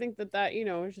say, like, I think that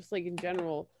it's just like in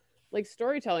general, like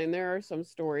storytelling, there are some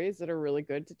stories that are really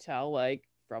good to tell, like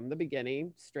from the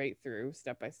beginning straight through,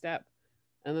 step by step,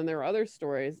 and then there are other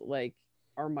stories like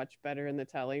are much better in the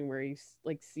telling where you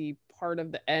like see part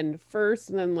of the end first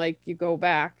and then like you go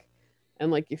back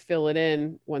and like you fill it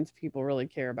in once people really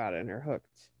care about it and are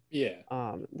hooked. Yeah.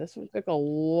 This one took a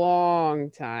long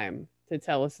time to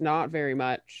tell us not very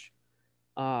much.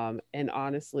 And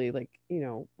honestly, like,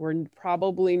 we're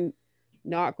probably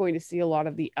not going to see a lot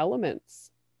of the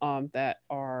elements that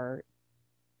are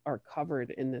covered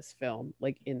in this film,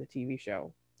 like in the TV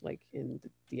show, like in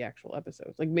the actual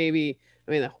episodes. Like maybe,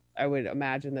 I would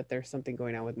imagine that there's something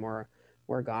going on with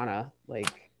Morgana,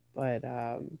 like, but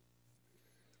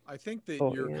I think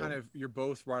that you're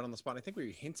both right on the spot. I think what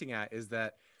you're hinting at is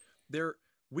that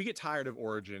we get tired of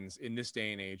origins in this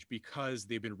day and age because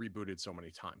they've been rebooted so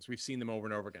many times. We've seen them over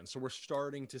and over again. So we're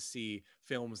starting to see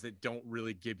films that don't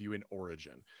really give you an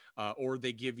origin, or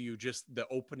they give you just the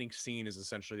opening scene is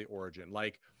essentially the origin.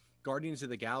 Like Guardians of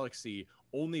the Galaxy,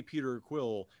 only Peter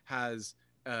Quill has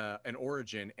an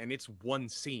origin, and it's one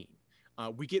scene.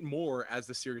 We get more as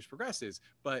the series progresses,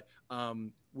 but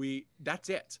that's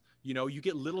it. You know, you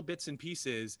get little bits and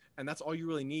pieces, and that's all you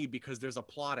really need because there's a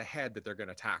plot ahead that they're going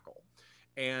to tackle.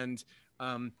 And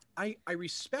I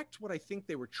respect what I think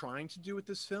they were trying to do with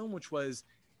this film, which was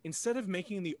instead of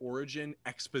making the origin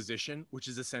exposition, which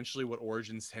is essentially what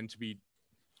origins tend to be,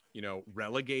 you know,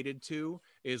 relegated to,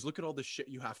 is look at all the shit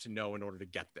you have to know in order to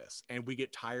get this. And we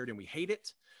get tired and we hate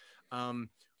it.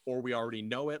 Or we already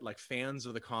know it, like fans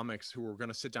of the comics who were going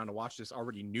to sit down to watch this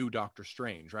already knew Doctor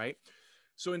Strange, right?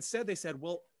 So instead they said,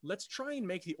 well, let's try and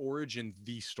make the origin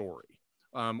the story,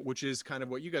 which is kind of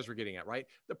what you guys were getting at, right?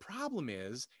 The problem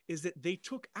is that they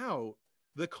took out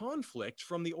the conflict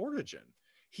from the origin.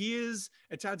 He is,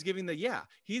 and Tad's giving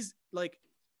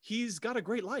he's got a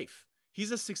great life.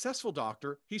 He's a successful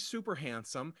doctor. He's super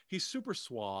handsome. He's super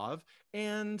suave.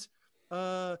 And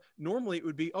normally it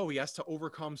would be, he has to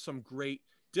overcome some great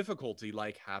difficulty,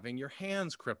 like having your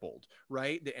hands crippled,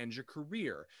 right? That ends your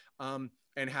career.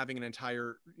 And having an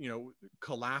entire,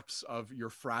 collapse of your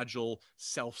fragile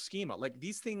self-schema. Like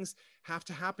these things have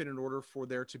to happen in order for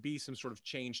there to be some sort of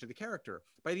change to the character.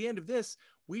 By the end of this,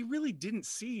 we really didn't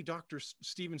see Dr.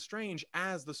 Stephen Strange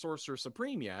as the Sorcerer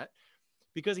Supreme yet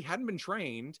because he hadn't been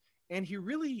trained and he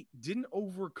really didn't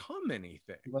overcome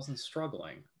anything. He wasn't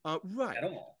struggling. Right. At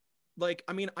all. Like,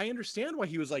 I mean, I understand why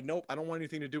he was like, nope, I don't want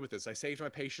anything to do with this. I saved my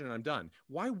patient and I'm done.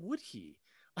 Why would he?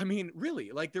 I mean,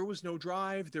 really, like there was no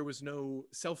drive, there was no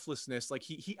selflessness. Like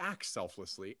he acts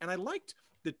selflessly. And I liked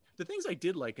the things I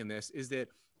did like in this is that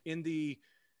in the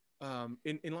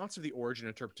in lots of the origin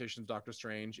interpretations of Doctor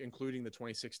Strange, including the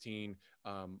 2016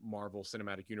 Marvel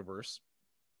Cinematic Universe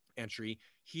entry,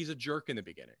 he's a jerk in the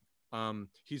beginning.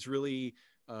 He's really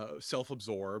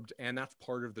self-absorbed, and that's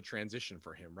part of the transition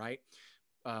for him, right?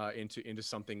 Into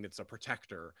something that's a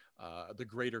protector, the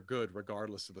greater good,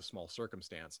 regardless of the small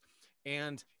circumstance.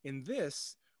 And in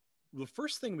this, the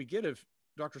first thing we get of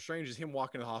Doctor Strange is him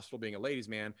walking to the hospital being a ladies'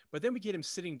 man, but then we get him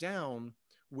sitting down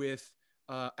with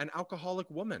an alcoholic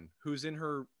woman who's in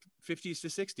her 50s to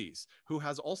 60s who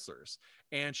has ulcers,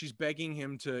 and she's begging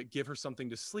him to give her something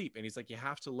to sleep. And he's like, you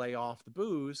have to lay off the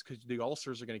booze because the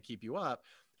ulcers are going to keep you up.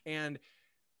 And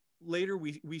later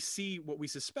we see what we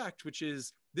suspect, which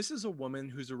is this is a woman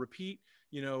who's a repeat,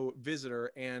 visitor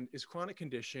and is chronic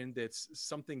condition. That's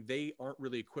something they aren't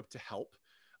really equipped to help.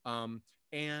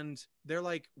 And they're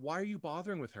like, why are you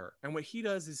bothering with her? And what he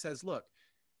does is says, look,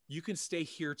 you can stay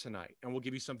here tonight and we'll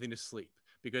give you something to sleep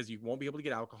because you won't be able to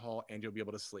get alcohol and you'll be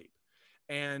able to sleep.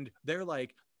 And they're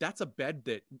like, that's a bed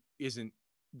that is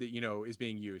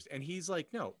being used. And he's like,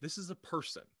 no, this is a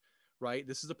person. Right.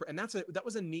 And that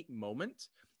was a neat moment.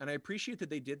 And I appreciate that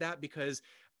they did that because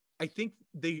I think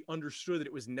they understood that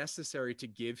it was necessary to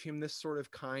give him this sort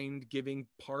of kind giving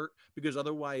part, because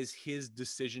otherwise his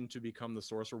decision to become the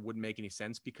sorcerer wouldn't make any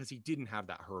sense because he didn't have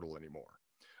that hurdle anymore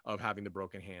of having the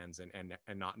broken hands and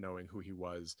not knowing who he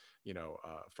was,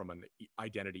 from an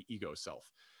identity ego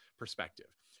self perspective.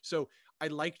 So I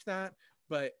liked that,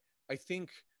 but I think,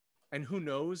 and who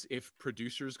knows if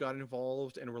producers got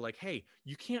involved and were like, hey,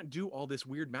 you can't do all this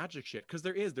weird magic shit. Because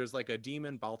there's like a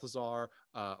demon, Balthazar,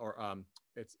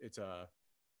 it's a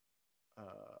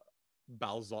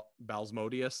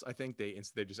Balsmodius, I think. They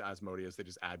just Asmodeus, they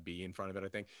just add B in front of it, I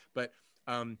think. But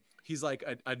he's like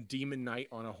a demon knight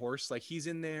on a horse. Like he's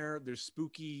in there. There's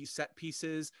spooky set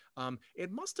pieces.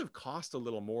 It must have cost a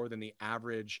little more than the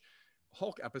average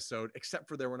Hulk episode, except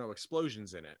for there were no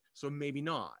explosions in it. So maybe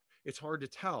not. It's hard to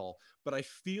tell, but I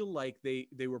feel like they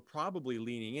were probably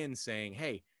leaning in saying,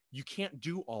 hey, you can't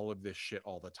do all of this shit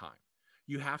all the time.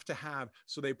 You have to have,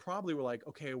 so they probably were like,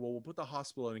 okay, well, we'll put the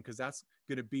hospital in because that's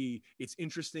going to be, it's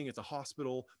interesting. It's a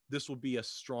hospital. This will be a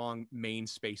strong main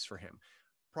space for him.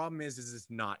 Problem is it's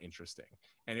not interesting.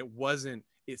 And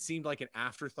it seemed like an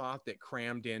afterthought that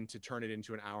crammed in to turn it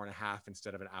into an hour and a half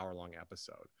instead of an hour-long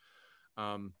episode.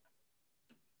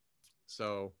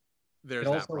 So there's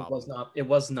that problem. It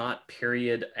was not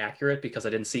period accurate because I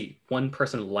didn't see one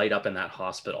person light up in that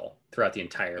hospital throughout the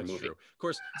entire movie. True. Of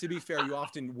course, to be fair, you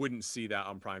often wouldn't see that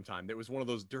on primetime. That was one of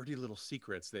those dirty little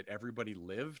secrets that everybody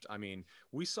lived. I mean,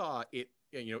 we saw it,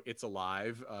 It's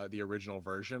Alive, the original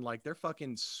version. Like they're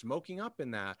fucking smoking up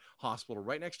in that hospital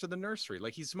right next to the nursery.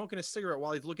 Like he's smoking a cigarette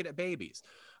while he's looking at babies.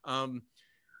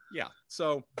 Yeah.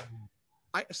 So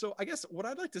I guess what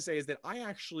I'd like to say is that I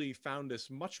actually found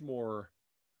this much more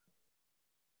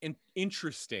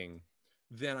interesting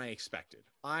than I expected.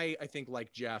 I think,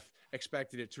 like Jeff,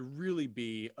 expected it to really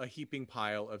be a heaping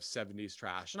pile of 70s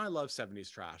trash. And I love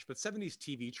 70s trash, but 70s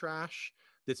TV trash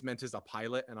that's meant as a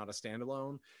pilot and not a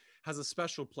standalone has a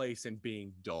special place in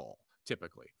being dull.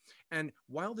 typically. And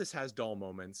while this has dull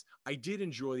moments, I did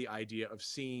enjoy the idea of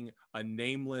seeing a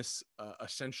nameless,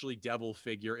 essentially devil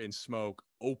figure in smoke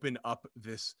open up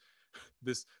this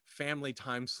family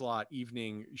time slot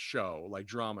evening show, like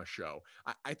drama show.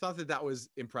 I thought that was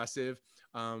impressive.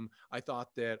 I thought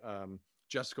that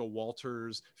Jessica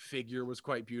Walters' figure was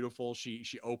quite beautiful. She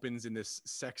opens in this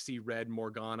sexy red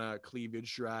Morgana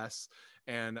cleavage dress,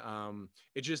 and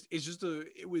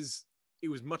it was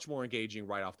much more engaging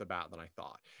right off the bat than I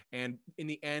thought. And in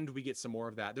the end, we get some more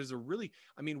of that. There's a really,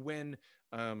 I mean, when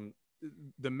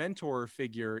the mentor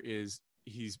figure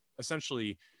he's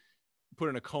essentially put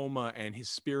in a coma and his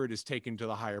spirit is taken to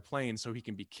the higher plane so he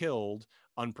can be killed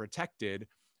unprotected.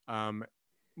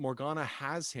 Morgana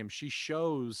has him. She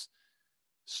shows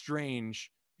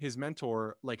Strange, his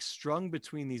mentor, like strung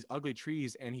between these ugly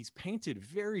trees, and he's painted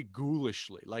very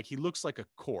ghoulishly, like he looks like a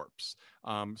corpse,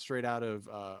 straight out of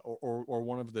or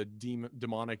one of the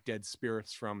demonic dead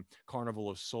spirits from Carnival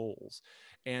of Souls.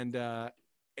 And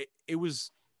it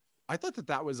was, I thought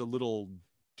that was a little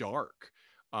dark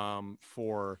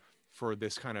for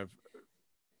this kind of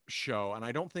show, and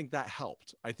I don't think that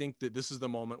helped. I think that this is the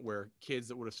moment where kids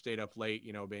that would have stayed up late,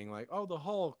 being like, oh, the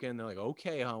Hulk, and they're like,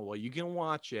 okay, huh, well, you can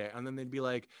watch it, and then they'd be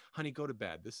like, honey, go to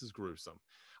bed, this is gruesome.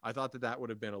 I thought that would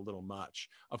have been a little much.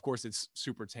 Of course, it's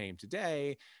super tame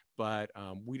today, but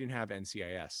we didn't have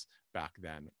NCIS back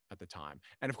then at the time.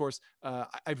 And of course,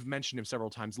 I've mentioned him several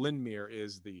times. Lindmere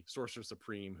is the Sorcerer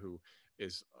Supreme who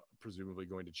is presumably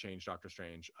going to change Doctor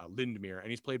Strange, Lindmere, and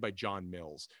he's played by John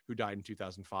Mills, who died in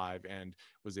 2005 and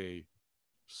was a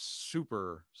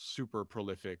super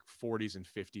prolific 40s and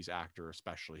 50s actor.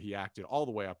 Especially, he acted all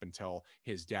the way up until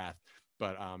his death,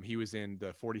 but he was in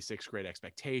the 46 Great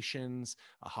Expectations,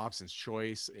 Hobson's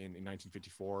Choice in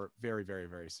 1954, very, very,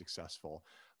 very successful.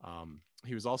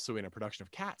 He was also in a production of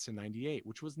Cats in 98,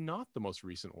 which was not the most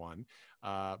recent one,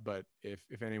 but if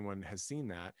anyone has seen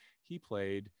that, he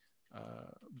played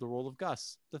the role of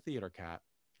Gus, the theater cat,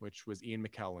 which was Ian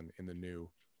McKellen in the new,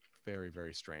 very,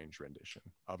 very strange rendition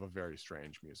of a very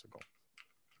strange musical.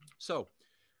 So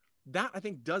that, I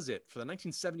think, does it for the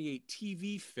 1978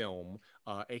 TV film,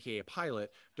 aka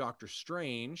pilot, Doctor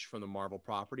Strange from the Marvel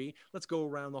property. Let's go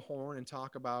around the horn and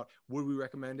talk about, would we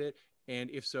recommend it? And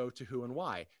if so, to who and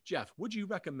why? Jeff, would you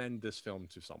recommend this film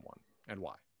to someone, and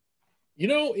why?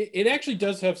 It actually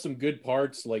does have some good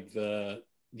parts, like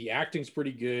the acting's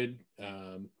pretty good.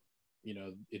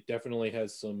 It definitely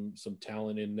has some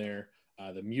talent in there.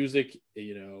 The music,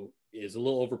 is a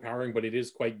little overpowering, but it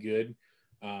is quite good.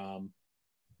 I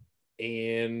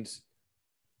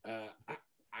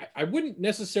wouldn't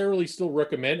necessarily still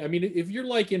recommend. I mean, if you're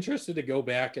like interested to go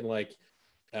back and watch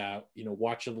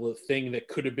a little thing that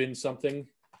could have been something,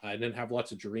 and then have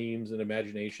lots of dreams and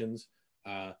imaginations,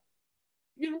 I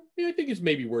think it's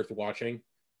maybe worth watching.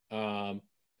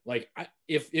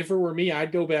 If it were me,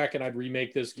 I'd go back and I'd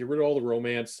remake this, get rid of all the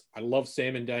romance. I love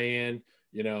Sam and Diane,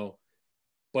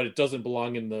 but it doesn't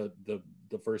belong in the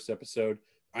first episode.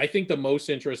 I think the most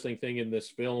interesting thing in this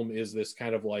film is this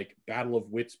kind of like battle of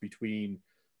wits between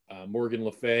Morgan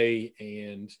Le Fay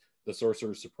and the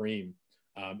Sorcerer Supreme.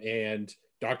 And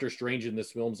Doctor Strange in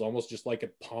this film is almost just like a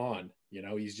pawn.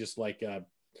 He's just like a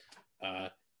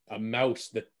mouse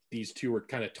that these two are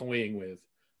kind of toying with.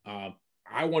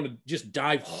 I want to just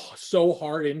dive so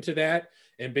hard into that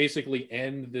and basically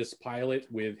end this pilot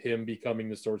with him becoming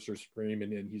the Sorcerer Supreme,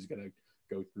 and then he's going to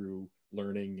go through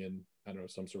learning and, I don't know,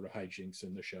 some sort of hijinks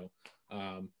in the show.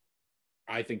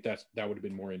 I think that would have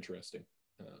been more interesting.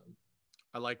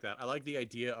 I like that. I like the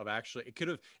idea of actually, it could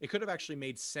have actually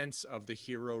made sense of the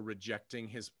hero rejecting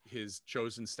his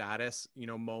chosen status,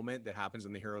 moment that happens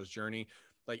in the hero's journey.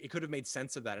 Like, it could have made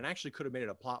sense of that, and actually could have made it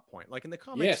a plot point. Like in the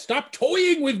comics. Yeah, stop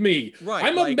toying with me. Right.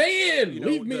 I'm a man.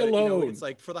 Leave me alone. It's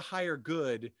like, for the higher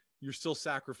good, you're still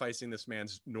sacrificing this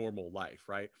man's normal life,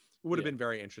 right? It would have been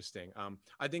very interesting.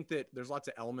 I think that there's lots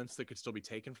of elements that could still be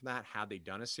taken from that had they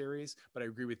done a series, but I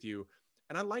agree with you.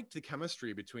 And I liked the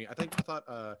chemistry between, I thought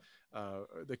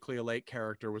the Clea Lake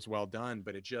character was well done,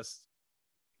 but it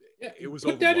was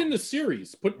put that in the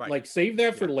series. Save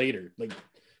that for later.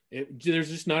 There's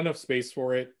just not enough space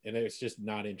for it, and it's just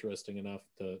not interesting enough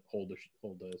to hold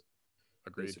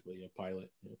Agreed. Basically a pilot.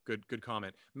 Yeah. Good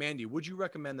comment. Mandy, would you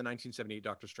recommend the 1978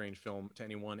 Doctor Strange film to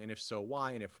anyone? And if so,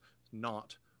 why? And if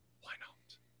not, why not?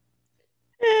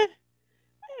 I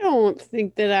don't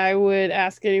think that I would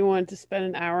ask anyone to spend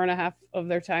an hour and a half of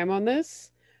their time on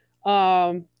this,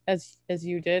 as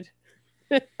you did.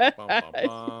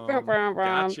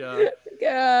 Gotcha.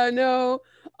 Yeah, no.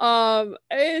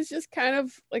 It's just kind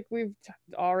of like we've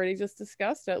already just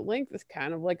discussed at length. It's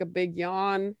kind of like a big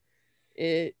yawn.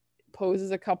 It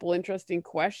poses a couple interesting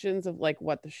questions of like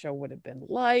what the show would have been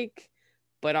like,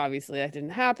 but obviously that didn't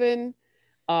happen.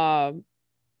 Yeah,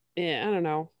 I don't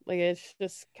know. Like it's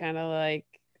just kind of like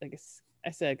I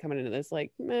said, coming into this,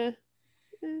 like meh.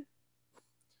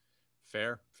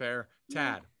 Fair.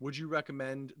 Tad, would you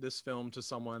recommend this film to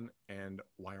someone, and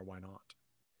why or why not?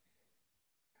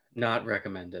 Not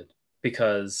recommended,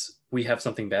 because we have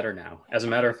something better now. As a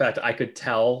matter of fact, I could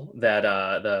tell that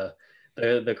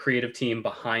the creative team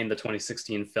behind the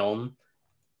 2016 film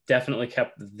definitely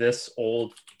kept this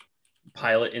old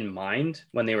pilot in mind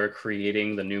when they were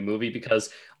creating the new movie, because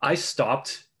I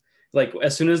stopped, like,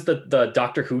 as soon as the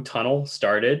Doctor Who tunnel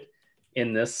started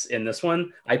in this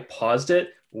one, I paused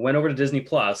it, went over to Disney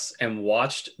Plus, and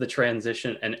watched the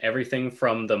transition and everything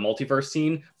from the multiverse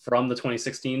scene from the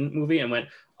 2016 movie, and went,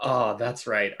 oh, that's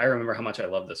right, I remember how much I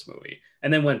love this movie,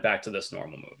 and then went back to this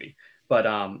normal movie. But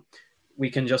we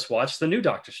can just watch the new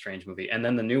Doctor Strange movie, and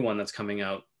then the new one that's coming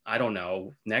out, I don't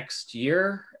know, next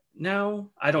year now.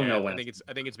 I don't know when.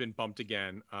 I think it's been bumped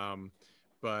again.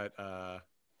 But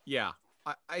yeah,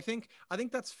 I think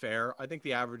that's fair. I think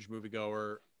the average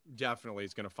moviegoer definitely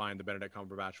is going to find the Benedict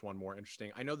Cumberbatch one more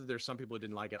interesting. I know that there's some people who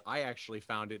didn't like it. I actually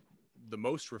found it the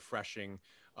most refreshing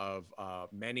of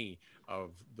many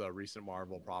of the recent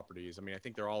Marvel properties. I mean, I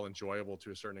think they're all enjoyable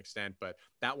to a certain extent, but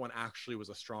that one actually was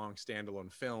a strong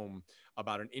standalone film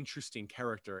about an interesting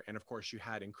character. And of course, you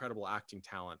had incredible acting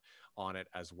talent on it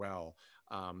as well.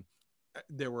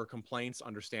 There were complaints,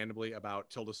 understandably, about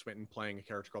Tilda Swinton playing a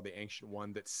character called the Ancient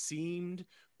One that seemed,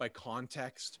 by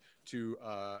context, to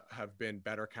have been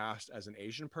better cast as an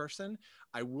Asian person.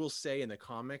 I will say in the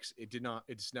comics,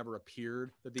 it's never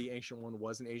appeared that the Ancient One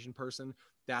was an Asian person.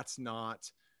 That's not,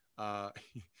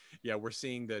 yeah, we're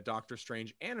seeing the Doctor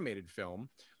Strange animated film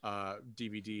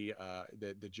DVD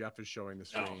that Jeff is showing the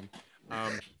stream.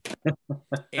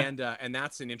 And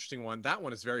that's an interesting one. That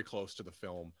one is very close to the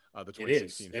film, the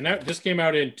 2016 film. And that just came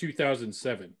out in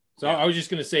 2007. So yeah. I was just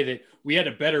going to say that we had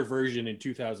a better version in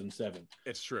 2007.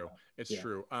 It's true. It's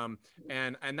true.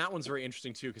 And that one's very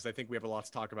interesting too, because I think we have a lot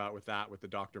to talk about with the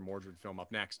Dr. Mordrid film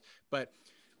up next. But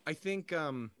I think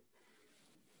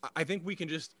we can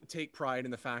just take pride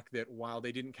in the fact that while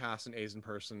they didn't cast an Asian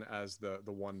person as the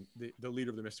leader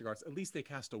of the Mystic Arts, at least they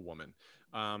cast a woman.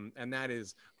 And that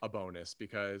is a bonus,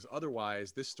 because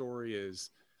otherwise this story is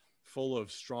full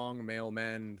of strong male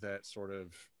men that sort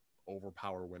of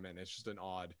overpower women. It's just an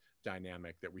odd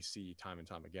dynamic that we see time and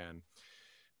time again.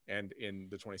 And in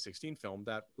the 2016 film,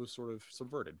 that was sort of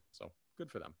subverted. So good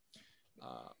for them.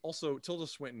 Also, Tilda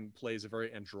Swinton plays a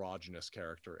very androgynous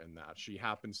character in that. She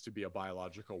happens to be a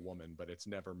biological woman, but it's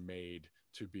never made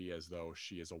to be as though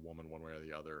she is a woman one way or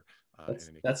the other.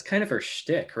 That's kind of her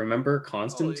shtick. Remember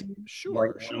Constantine?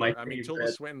 Sure. I mean,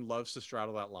 Tilda Swinton loves to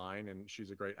straddle that line, and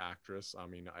she's a great actress. I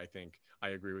mean, I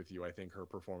agree with you. I think her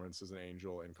performance as an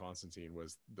angel in Constantine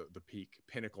was the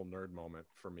pinnacle nerd moment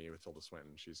for me with Tilda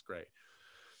Swinton. She's great.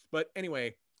 But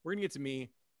anyway, we're going to get to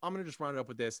me. I'm going to just round it up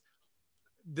with this.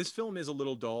 This film is a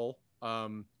little dull,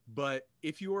 but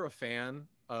if you are a fan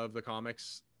of the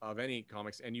comics, of any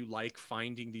comics, and you like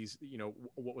finding these,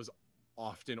 what was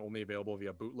often only available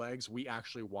via bootlegs, we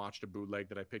actually watched a bootleg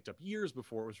that I picked up years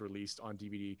before it was released on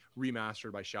DVD,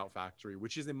 remastered by Shout Factory,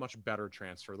 which is a much better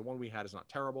transfer. The one we had is not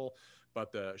terrible,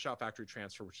 but the Shout Factory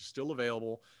transfer, which is still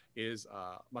available, is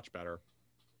much better.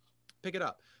 Pick it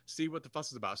up, see what the fuss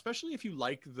is about, especially if you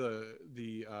like the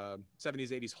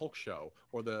 70s 80s Hulk show,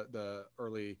 or the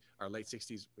early or late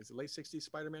 60s, is it late 60s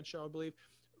Spider-Man show, I believe.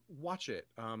 Watch it,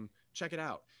 check it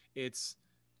out. It's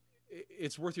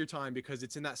worth your time, because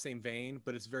it's in that same vein,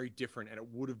 but it's very different, and it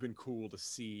would have been cool to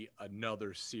see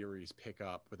another series pick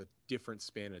up with a different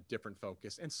spin, a different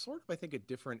focus, and sort of, I think, a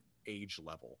different age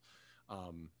level.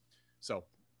 So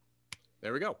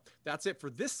there we go. That's it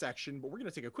for this section, but we're going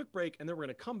to take a quick break, and then we're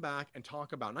going to come back and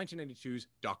talk about 1992's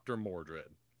Dr. Mordrid.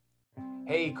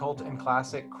 Hey, Cult and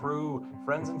Classic crew,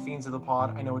 friends and fiends of the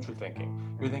pod, I know what you're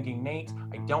thinking. You're thinking, Nate,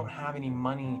 I don't have any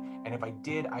money, and if I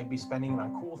did, I'd be spending it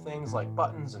on cool things like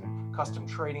buttons and custom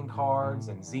trading cards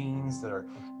and zines that are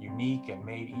unique and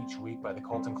made each week by the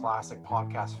Cult and Classic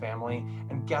podcast family.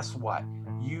 And guess what?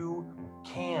 You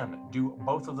can do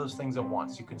both of those things at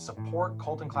once. You can support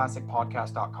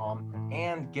cultandclassicpodcast.com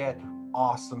and get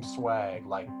awesome swag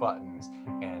like buttons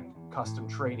and custom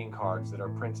trading cards that are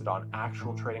printed on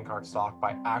actual trading card stock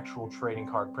by actual trading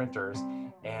card printers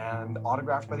and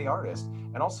autographed by the artist,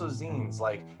 and also zines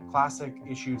like classic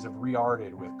issues of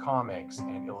Rearted with comics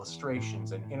and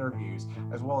illustrations and interviews,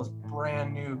 as well as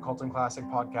brand new Cult and Classic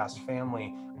podcast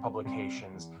family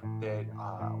publications that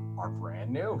are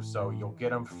brand new, so you'll get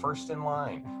them first in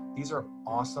line. These are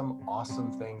awesome,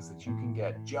 awesome things that you can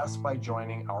get just by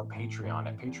joining our Patreon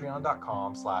at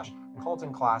patreon.com/Cult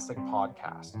and Classic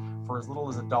Podcast. For as little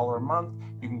as $1 a month,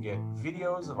 you can get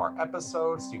videos of our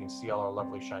episodes, so you can see all our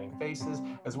lovely shining faces,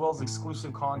 as well as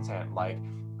exclusive content like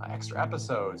extra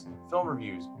episodes, film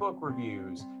reviews, book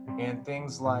reviews, and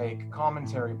things like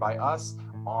commentary by us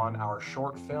on our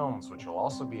short films, which you'll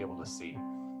also be able to see.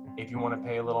 If you want to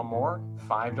pay a little more,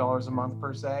 $5 a month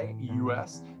per se,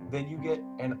 US, then you get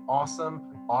an awesome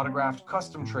autographed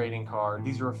custom trading card.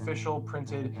 These are official,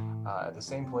 printed at the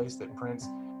same place that prints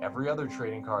every other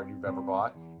trading card you've ever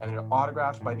bought, and they're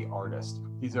autographed by the artist.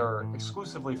 These are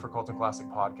exclusively for Cult and Classic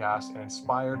Podcast and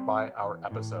inspired by our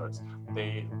episodes.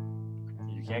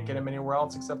 You can't get them anywhere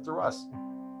else except through us.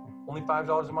 Only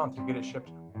 $5 a month, you get it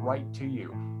shipped right to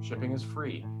you. Shipping is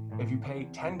free. If you pay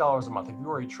 $10 a month, if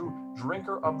you are a true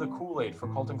drinker of the Kool-Aid for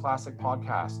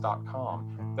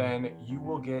cultandclassicpodcast.com, then you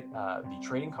will get the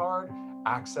trading card,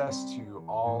 access to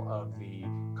all of the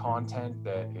content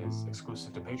that is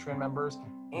exclusive to Patreon members,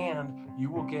 and you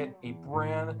will get a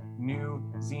brand new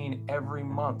zine every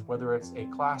month, whether it's a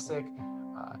classic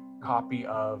copy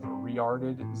of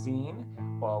Rearted zine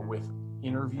with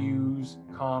interviews,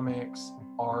 comics,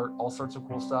 art, all sorts of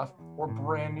cool stuff, or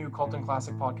brand new Cult and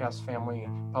Classic Podcast family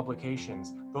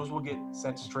publications. Those will get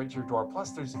sent straight to your door.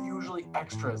 Plus, there's usually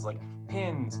extras like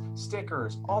pins,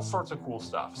 stickers, all sorts of cool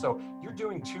stuff. So you're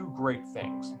doing two great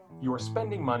things. You are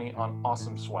spending money on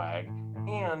awesome swag,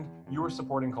 and you are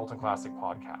supporting Cult and Classic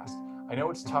Podcast. I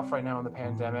know it's tough right now in the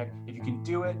pandemic. If you can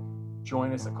do it,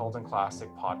 join us at Cult and Classic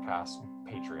Podcast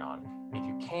Patreon. If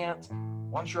you can't,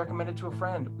 why don't you recommend it to a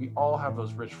friend? We all have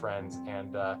those rich friends,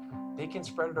 and they can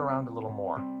spread it around a little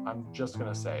more. I'm just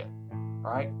going to say it.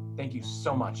 All right? Thank you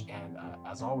so much. And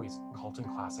as always, Cult and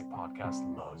Classic Podcast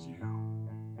loves you.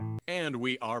 And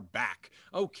we are back.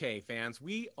 Okay, fans,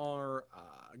 we are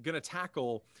going to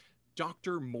tackle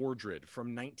Dr. Mordrid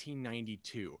from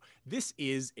 1992. This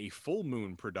is a Full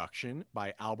Moon production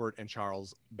by Albert and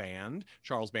Charles Band.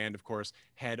 Charles Band, of course,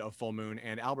 head of Full Moon,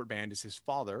 and Albert Band is his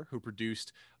father, who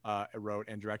produced, wrote,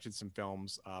 and directed some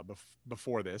films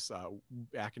before this,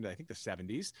 back into, I think, the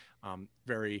 70s.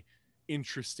 Very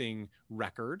interesting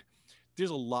record. There's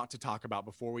a lot to talk about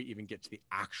before we even get to the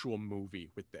actual movie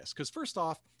with this. Because first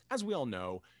off, as we all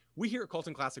know, we here at Cult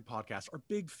and Classic Podcast are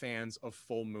big fans of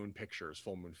Full Moon Pictures,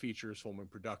 Full Moon Features, Full Moon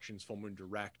Productions, Full Moon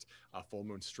Direct, Full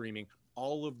Moon Streaming,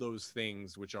 all of those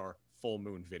things which are Full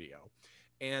Moon Video.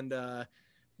 And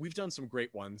we've done some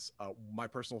great ones. My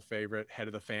personal favorite, Head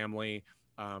of the Family.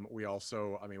 We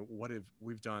also,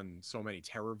 we've done so many.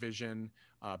 Terror Vision,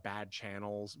 Bad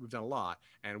Channels. We've done a lot,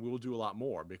 and we will do a lot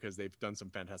more because they've done some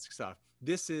fantastic stuff.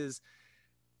 This is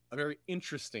a very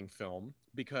interesting film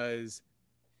because,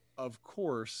 of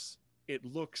course, it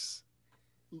looks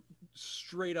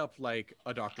straight up like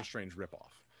a Doctor Strange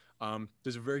ripoff.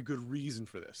 There's a very good reason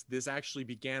for this. This actually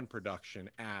began production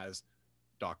as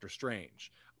Doctor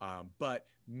Strange, but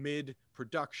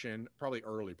mid-production, probably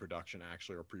early production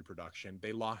actually, or pre-production,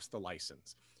 they lost the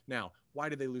license. Now, why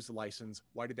did they lose the license?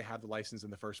 Why did they have the license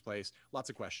in the first place? Lots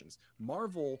of questions.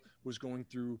 Marvel was going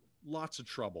through lots of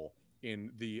trouble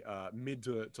in the mid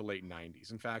to late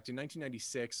 90s. In fact, in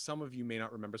 1996, some of you may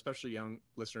not remember, especially young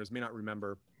listeners may not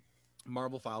remember,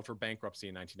 Marvel filed for bankruptcy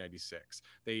in 1996.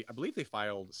 I believe they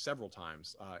filed several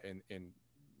times in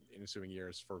ensuing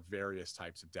years for various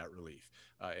types of debt relief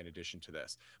in addition to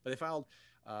this. But they filed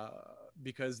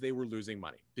because they were losing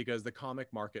money, because the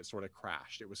comic market sort of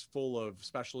crashed. It was full of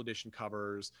special edition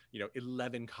covers,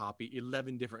 11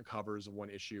 different covers of one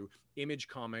issue. Image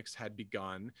Comics had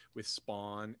begun with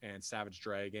Spawn and Savage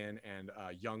Dragon and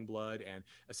Youngblood, and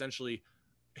essentially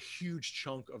a huge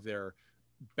chunk of their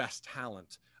best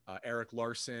talent, Eric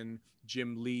Larson,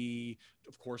 Jim Lee,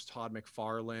 of course, Todd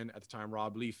McFarlane, at the time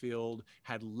Rob Liefeld,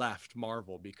 had left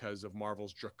Marvel because of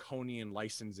Marvel's draconian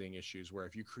licensing issues, where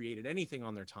if you created anything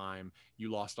on their time,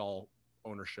 you lost all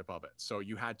ownership of it. So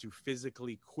you had to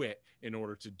physically quit in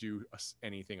order to do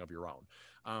anything of your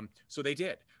own. So they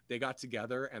did. They got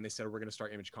together and they said, we're going to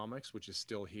start Image Comics, which is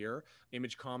still here.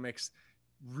 Image Comics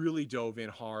really dove in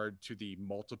hard to the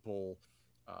multiple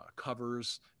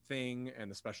covers thing and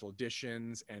the special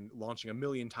editions, and launching a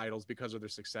million titles because of their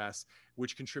success,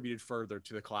 which contributed further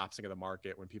to the collapsing of the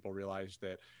market when people realized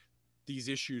that these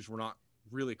issues were not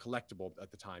really collectible at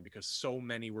the time because so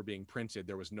many were being printed.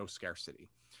 There was no scarcity.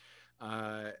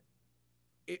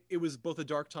 It was both a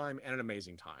dark time and an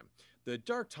amazing time. The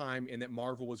dark time in that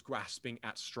Marvel was grasping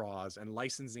at straws and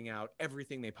licensing out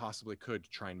everything they possibly could to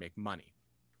try and make money.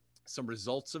 Some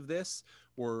results of this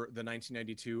were the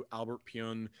 1992 Albert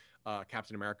Pyun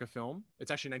Captain America film.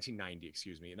 It's actually 1990,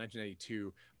 excuse me. In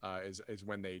 1992 is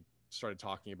when they started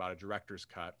talking about a director's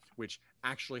cut, which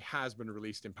actually has been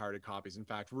released in pirated copies. In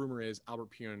fact, rumor is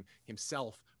Albert Pyun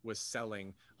himself was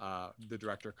selling the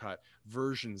director cut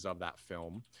versions of that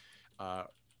film.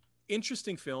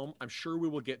 Interesting film. I'm sure we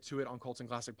will get to it on Cult and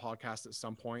Classic Podcast at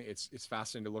some point. It's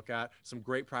fascinating to look at. Some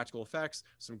great practical effects,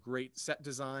 some great set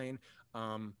design,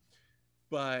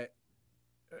 but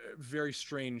very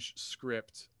strange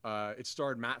script. It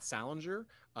starred Matt Salinger,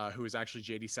 who is actually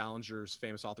J.D. Salinger's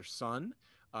famous author's son,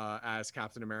 as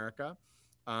Captain America.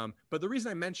 But the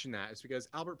reason I mention that is because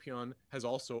Albert Pyun has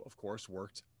also, of course,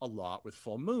 worked a lot with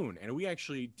Full Moon. And we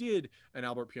actually did an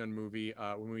Albert Pyun movie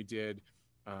when we did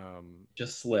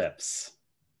Just Lips.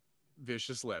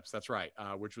 Vicious Lips, that's right,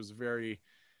 which was very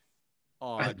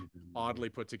oddly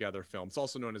put together film. It's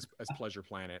also known as Pleasure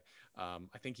Planet.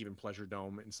 I think even Pleasure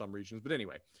Dome in some regions. But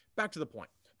anyway, back to the point.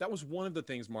 That was one of the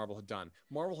things Marvel had done.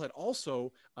 Marvel had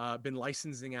also been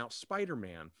licensing out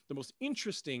Spider-Man. The most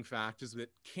interesting fact is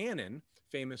that Canon,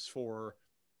 famous for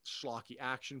schlocky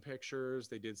action pictures,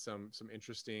 they did some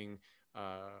interesting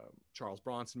Charles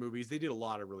Bronson movies. They did a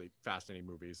lot of really fascinating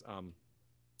movies.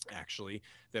 Actually,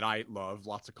 that I love,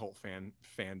 lots of cult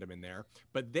fandom in there,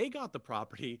 but they got the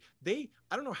property. I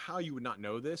don't know how you would not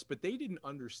know this, but they didn't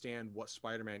understand what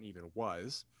Spider-Man even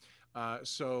was.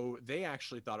 So they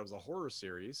actually thought it was a horror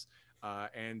series,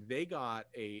 and they got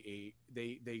they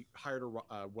hired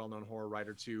a well-known horror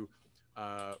writer to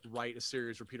write a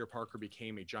series where Peter Parker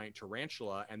became a giant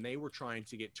tarantula, and they were trying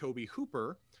to get Tobe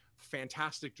Hooper,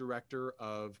 fantastic director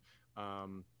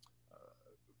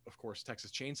of course,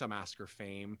 Texas Chainsaw Massacre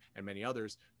fame and many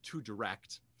others, to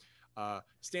direct.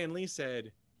 Stan Lee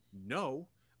said no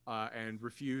and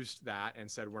refused that and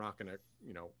said, we're not going to,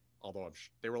 although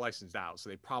they were licensed out, so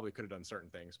they probably could have done certain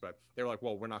things, but they were like,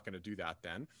 well, we're not going to do that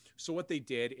then. So what they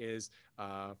did is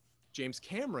James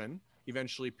Cameron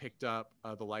eventually picked up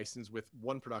the license with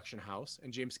one production house,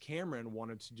 and James Cameron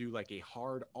wanted to do like a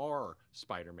hard R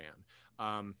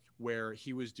Spider-Man, where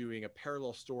he was doing a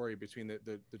parallel story between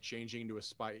the changing into a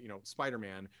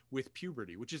Spider-Man with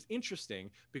puberty, which is interesting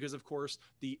because, of course,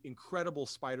 the incredible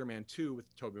Spider-Man 2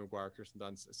 with Tobey Maguire, Kirsten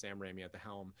Dunst, Sam Raimi at the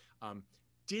helm,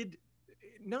 did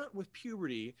not with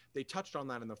puberty. They touched on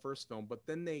that in the first film, but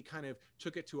then they kind of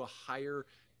took it to a higher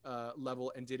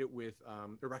level and did it with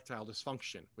erectile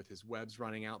dysfunction, with his webs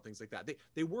running out, things like that.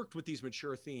 They worked with these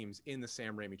mature themes in the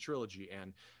Sam Raimi trilogy,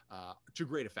 and to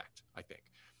great effect, I think.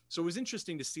 So it was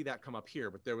interesting to see that come up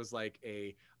here, but there was like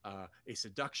a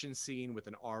seduction scene with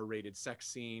an R-rated sex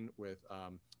scene with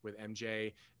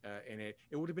MJ in it.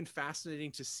 It would have been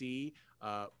fascinating to see,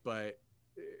 but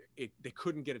they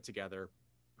couldn't get it together.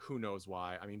 Who knows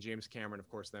why? I mean, James Cameron, of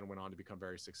course, then went on to become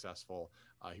very successful.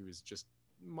 He was just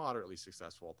moderately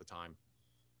successful at the time.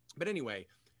 But anyway,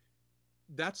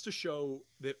 that's to show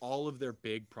that all of their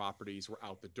big properties were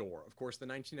out the door. Of course, the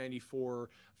 1994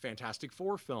 Fantastic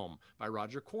Four film by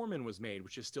Roger Corman was made,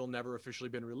 which has still never officially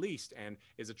been released, and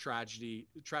is a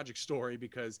tragic story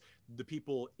because the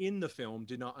people in the film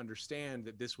did not understand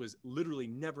that this was literally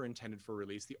never intended for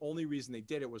release. The only reason they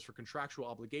did it was for contractual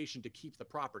obligation to keep the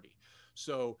property.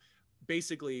 So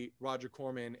basically, Roger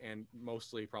Corman and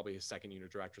mostly probably his second unit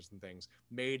directors and things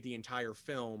made the entire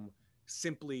film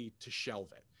simply to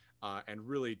shelve it. And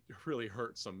really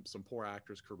hurt some poor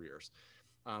actors' careers.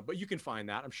 But you can find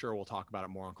that. I'm sure we'll talk about it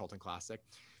more on Cult and Classic.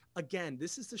 Again,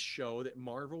 this is the show that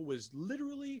Marvel was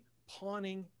literally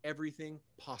pawning everything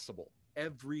possible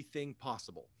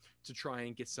to try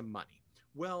and get some money.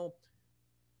 Well,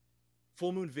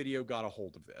 Full Moon Video got a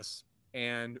hold of this,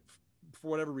 and for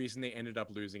whatever reason, they ended up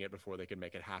losing it before they could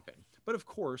make it happen. But of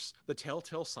course, the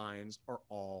telltale signs are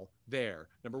all there.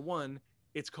 Number one,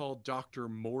 it's called Dr.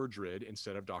 Mordrid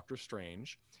instead of Doctor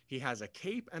Strange. He has a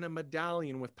cape and a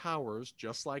medallion with powers,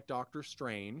 just like Doctor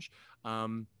Strange.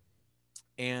 And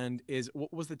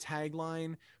what was the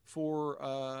tagline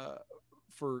for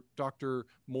Dr.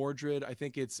 Mordrid? I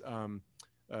think it's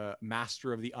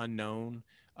Master of the Unknown.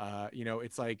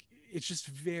 It's just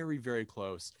very, very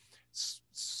close.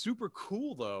 Super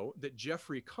cool, though, that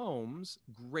Jeffrey Combs,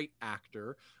 great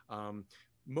actor,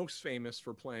 most famous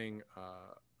for playing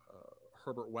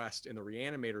Herbert West in the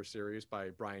Reanimator series by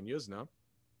Brian Yuzna,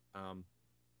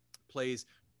 plays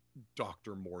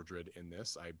Dr. Mordrid in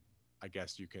this. I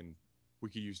guess we could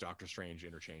use Doctor Strange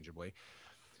interchangeably.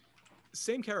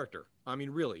 Same character. I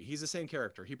mean, really, he's the same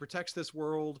character. He protects this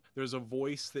world. There's a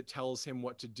voice that tells him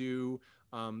what to do.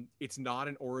 It's not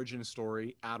an origin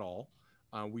story at all.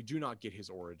 We do not get his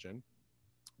origin.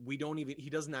 He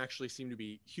doesn't actually seem to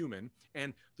be human.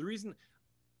 And the reason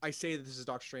I say that this is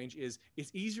Doctor Strange is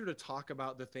it's easier to talk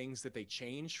about the things that they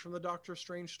changed from the Doctor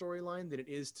Strange storyline than it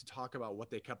is to talk about what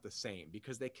they kept the same,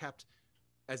 because they kept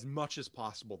as much as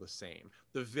possible the same.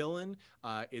 The villain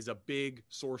is a big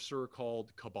sorcerer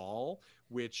called Cabal,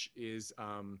 which is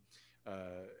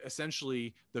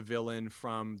essentially the villain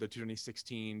from the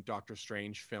 2016 Doctor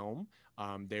Strange film.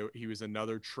 He was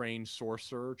another trained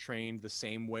sorcerer, trained the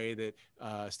same way that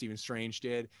Stephen Strange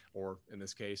did, or in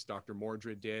this case, Dr.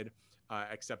 Mordred did,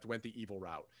 except went the evil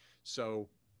route. So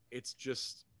it's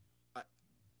just,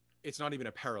 it's not even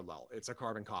a parallel. It's a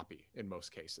carbon copy in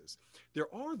most cases.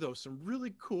 There are, though, some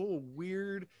really cool,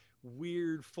 weird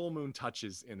full moon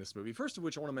touches in this movie. First of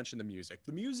which, I want to mention the music.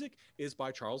 The music is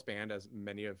by Charles Band, as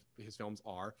many of his films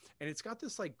are, and it's got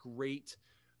this like great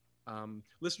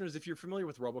listeners, if you're familiar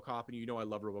with RoboCop, and you know I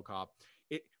love RoboCop,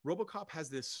 RoboCop has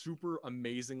this super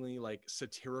amazingly like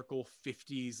satirical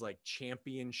 50s like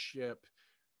championship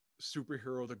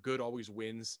superhero, the good always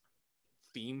wins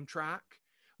theme track.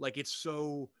 Like it's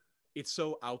so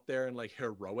out there and like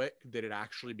heroic that it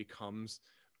actually becomes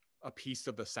a piece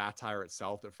of the satire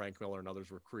itself that Frank Miller and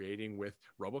others were creating with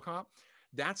RoboCop.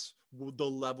 That's the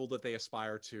level that they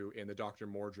aspire to in the Dr.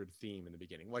 Mordred theme in the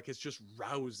beginning. Like it's just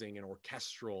rousing and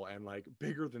orchestral and like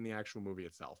bigger than the actual movie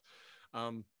itself.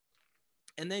 And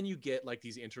then you get like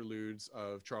these interludes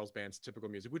of Charles Band's typical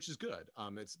music, which is good.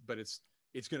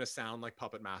 It's going to sound like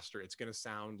Puppet Master. It's going to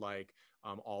sound like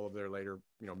all of their later,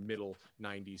 middle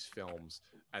 90s films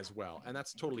as well. And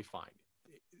that's totally fine.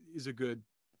 It is a good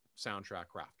soundtrack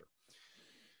crafter.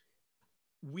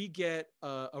 We get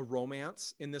a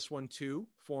romance in this one too,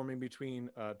 forming between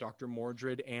Dr.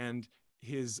 Mordred and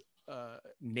his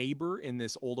neighbor in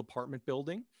this old apartment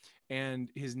building.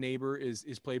 And his neighbor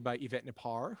is played by Yvette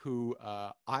Nepar, who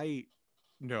I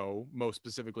know most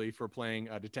specifically for playing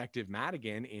Detective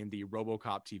Madigan in the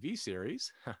RoboCop TV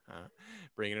series,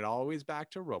 bringing it always back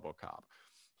to RoboCop.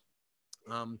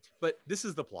 But this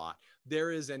is the plot.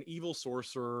 There is an evil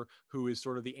sorcerer who is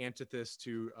sort of the antithesis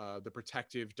to the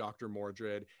protective Dr.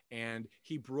 Mordred, and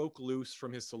he broke loose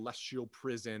from his celestial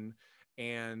prison,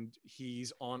 and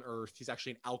he's on Earth. He's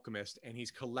actually an alchemist, and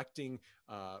he's collecting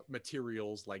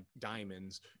materials like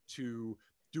diamonds to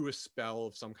do a spell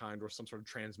of some kind or some sort of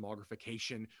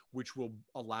transmogrification, which will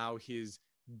allow his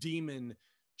demon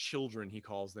children, he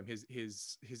calls them,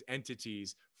 his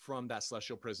entities from that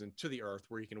celestial prison to the Earth,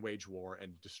 where he can wage war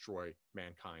and destroy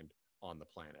mankind on the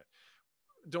planet.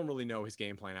 Don't really know his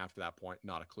game plan after that point.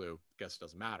 Not a clue. Guess it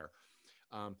doesn't matter.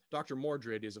 Dr.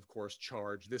 Mordred is, of course,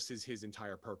 charged. This is his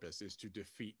entire purpose, is to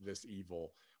defeat this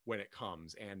evil when it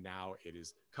comes, and now it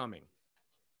is coming.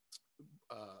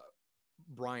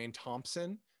 Brian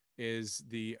Thompson is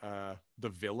the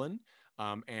villain.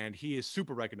 And he is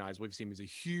super recognizable. We've seen him as a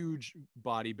huge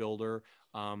bodybuilder.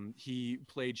 He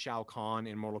played Shao Kahn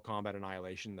in Mortal Kombat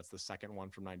Annihilation. That's the second one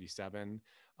from '97.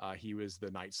 He was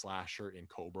the Night Slasher in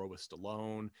Cobra with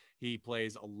Stallone. He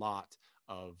plays a lot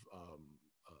of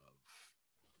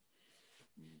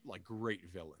like great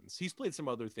villains. He's played some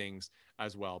other things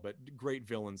as well, but great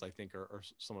villains, I think, are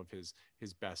some of his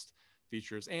best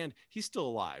features. And he's still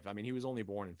alive. I mean, he was only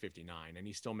born in '59 and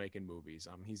he's still making movies.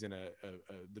 He's in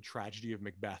the Tragedy of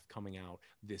Macbeth coming out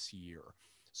this year.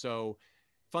 So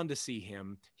fun to see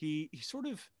him. He sort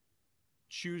of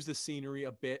chews the scenery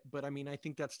a bit, but I mean, I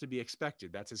think that's to be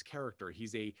expected. That's his character.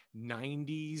 He's a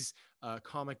 90s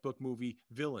comic book movie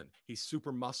villain. He's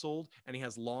super muscled and he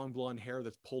has long blonde hair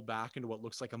that's pulled back into what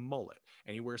looks like a mullet,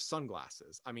 and he wears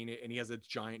sunglasses. I mean, and he has a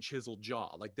giant chiseled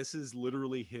jaw. Like this is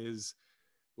literally his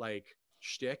like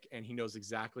shtick, and he knows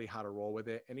exactly how to roll with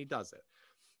it, and he does it.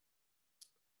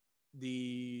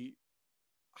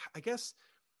 I guess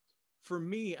for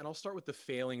me, and I'll start with the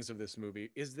failings of this movie,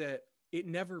 is that it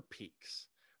never peaks.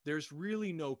 There's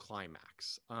really no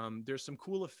climax. There's some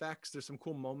cool effects, there's some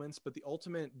cool moments, but the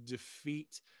ultimate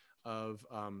defeat of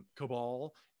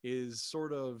Cabal is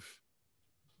sort of,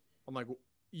 I'm like,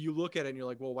 you look at it and you're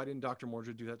like, well, why didn't Dr.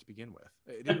 Mordred do that to begin with?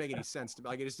 It didn't make any sense to me.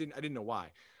 Like, I didn't know why.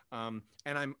 And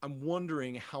I'm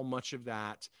wondering how much of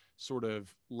that sort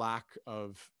of lack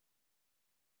of,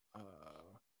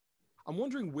 I'm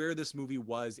wondering where this movie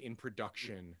was in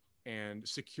production and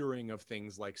securing of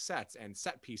things like sets and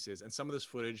set pieces. And some of this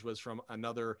footage was from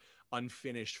another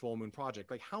unfinished Full Moon project.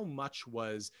 Like, how much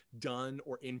was done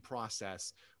or in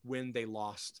process when they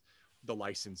lost the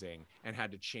licensing and had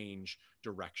to change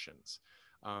directions?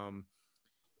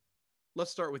 Let's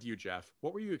start with you, Jeff.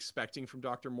 What were you expecting from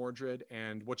Dr. Mordred,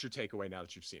 and what's your takeaway now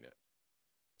that you've seen it?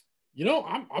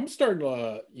 I'm starting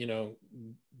to,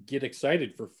 get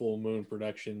excited for Full Moon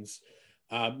Productions.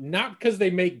 Not because they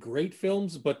make great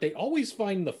films, but they always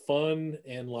find the fun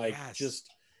and just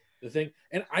the thing.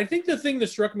 And I think the thing that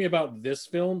struck me about this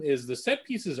film is the set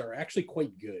pieces are actually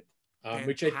quite good,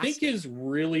 which I think is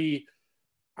really,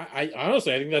 I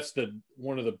honestly, I think that's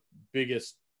one of the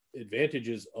biggest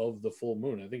advantages of the Full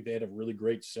Moon. I think they had a really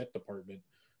great set department.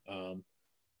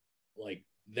 Like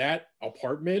that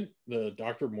apartment, the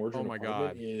Dr. Mordred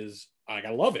apartment is, I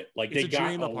love it. Like they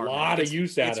got a lot of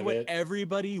use out of it. It's what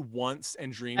everybody wants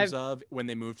and dreams of when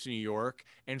they move to New York,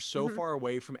 and so far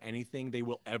away from anything they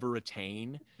will ever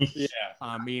attain. Yeah,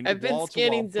 I mean, I've been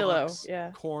scanning Zillow.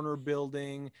 books, corner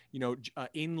building,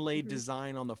 inlaid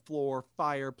design on the floor,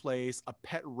 fireplace, a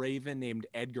pet raven named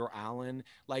Edgar Allan.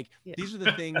 Like these are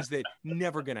the things that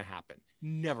never gonna happen.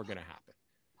 Never gonna happen.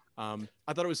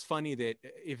 I thought it was funny that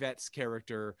Yvette's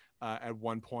character at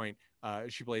one point,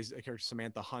 she plays a character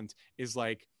Samantha Hunt,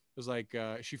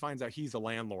 she finds out he's the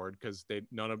landlord because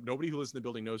nobody who lives in the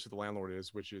building knows who the landlord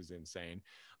is, which is insane.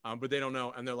 But they don't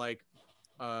know, and they're like,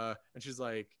 and he's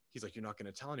like, you're not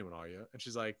going to tell anyone, are you? And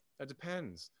she's like, that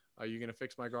depends. Are you going to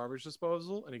fix my garbage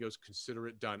disposal? And he goes, consider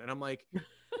it done. And I'm like,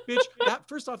 bitch,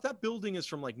 first off, that building is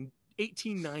from like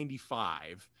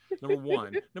 1895. Number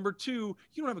one. Number two,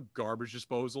 you don't have a garbage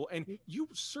disposal, and you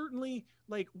certainly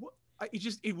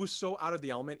it was so out of the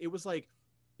element. It was like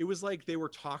they were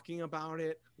talking about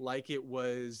it like it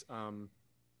was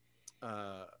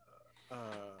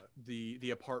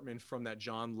the apartment from that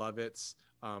John Lovitz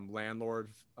landlord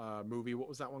movie. What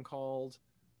was that one called?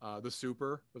 The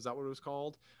Super, was that what it was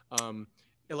called?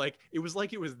 It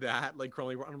was that like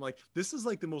Crowley. I'm like, this is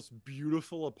like the most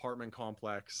beautiful apartment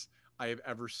complex I have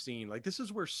ever seen. Like this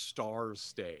is where stars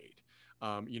stayed,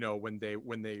 when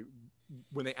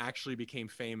they actually became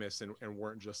famous and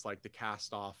weren't just like the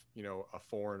cast off,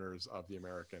 foreigners of the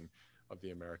American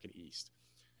East.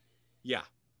 Yeah,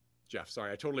 Jeff,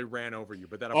 sorry, I totally ran over you,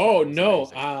 but that. Oh no,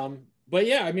 amazing. But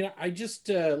yeah, I mean, I just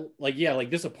like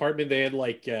this apartment, they had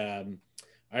like I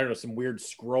don't know, some weird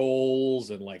scrolls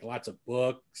and like lots of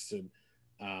books and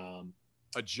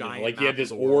a giant like he had this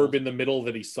orb in the middle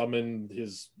that he summoned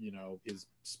his his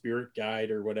spirit guide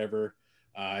or whatever,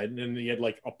 and then he had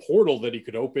like a portal that he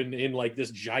could open in like this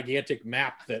gigantic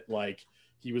map that like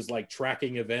he was like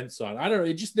tracking events on. I don't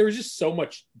know, there was just so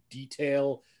much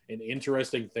detail and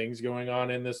interesting things going on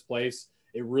in this place.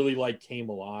 It really like came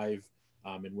alive,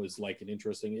 and was like an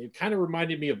interesting, it kind of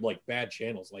reminded me of like Bad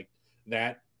Channels, like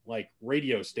that like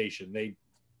radio station. They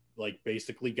like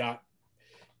basically got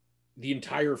the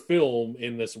entire film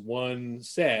in this one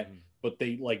set, but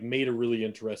they like made a really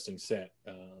interesting set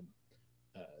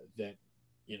that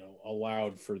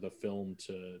allowed for the film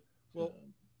to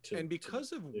and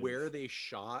because of where they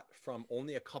shot from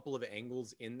only a couple of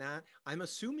angles in that, I'm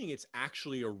assuming it's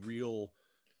actually a real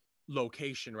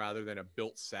location rather than a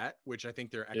built set, which I think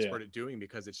they're expert at doing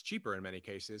because it's cheaper in many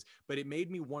cases. But it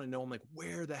made me want to know, I'm like,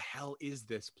 where the hell is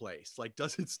this place? Like,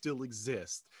 does it still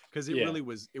exist? Because it really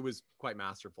was, it was quite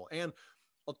masterful. And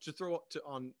I'll just throw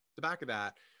on the back of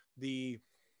that, the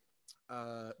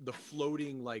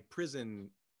floating like prison,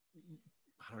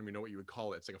 I don't even know what you would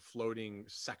call it. It's like a floating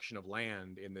section of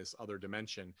land in this other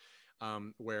dimension,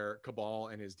 where Cabal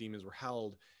and his demons were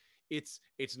held. It's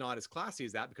not as classy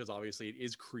as that because obviously it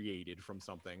is created from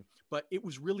something, but it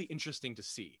was really interesting to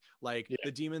see. Like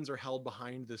the demons are held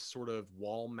behind this sort of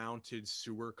wall-mounted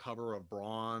sewer cover of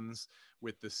bronze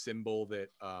with the symbol that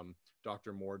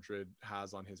Dr. Mordred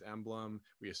has on his emblem.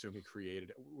 We assume he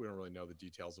created it. We don't really know the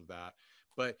details of that,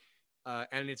 but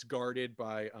and it's guarded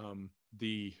by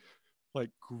the like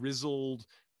grizzled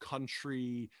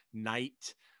country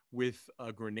knight with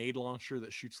a grenade launcher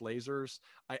that shoots lasers.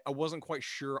 I wasn't quite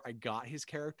sure I got his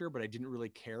character, but I didn't really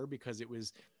care because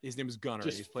his name was Gunnar.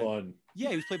 Just fun.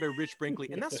 Yeah, he was played by Rich Brinkley.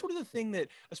 And that's sort of the thing that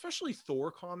especially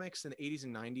Thor comics in the 80s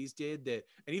and 90s did, that,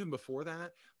 and even before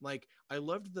that, like I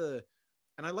liked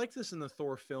this in the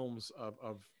Thor films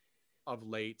of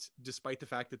late, despite the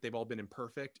fact that they've all been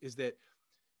imperfect, is that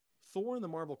Thor in the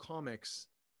Marvel comics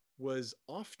was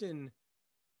often,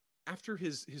 after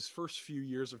his first few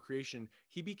years of creation,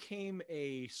 he became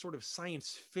a sort of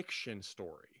science fiction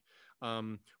story,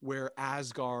 where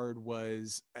Asgard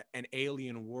was an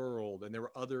alien world and there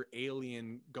were other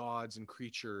alien gods and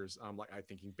creatures. Like I'm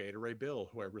thinking Beta Ray Bill,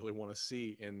 who I really want to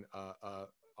see in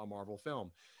a Marvel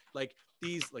film. Like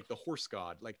these, like the horse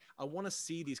god, like I want to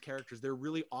see these characters. They're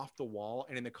really off the wall.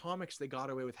 And in the comics, they got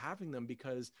away with having them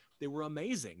because they were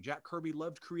amazing. Jack Kirby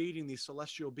loved creating these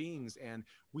celestial beings, and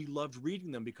we loved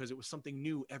reading them because it was something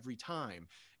new every time.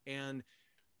 And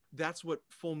that's what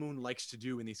Full Moon likes to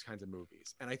do in these kinds of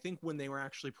movies. And I think when they were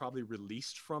actually probably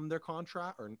released from their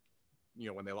contract, or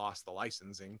when they lost the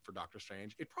licensing for Doctor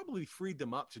Strange, it probably freed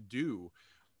them up to do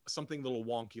something a little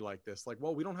wonky like this. Like,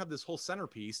 well, we don't have this whole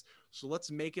centerpiece, so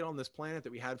let's make it on this planet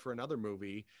that we had for another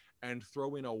movie and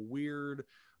throw in a weird,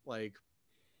 like,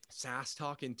 sass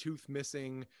talking, tooth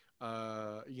missing,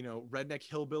 redneck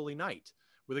hillbilly knight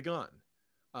with a gun.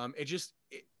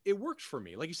 It worked for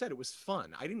me. Like you said, it was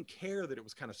fun. I didn't care that it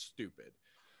was kind of stupid.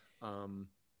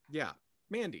 Yeah,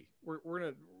 Mandy,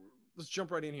 let's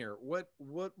jump right in here. What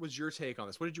was your take on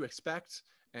this? What did you expect,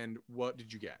 and what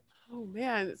did you get? Oh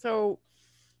man, so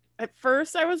at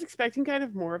first I was expecting kind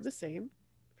of more of the same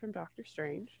from Doctor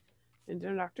Strange and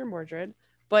Dr. Mordrid,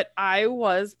 but I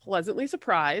was pleasantly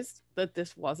surprised that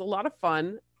this was a lot of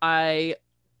fun. As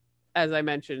I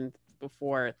mentioned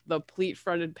before, the pleat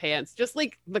fronted pants, just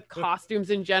like the costumes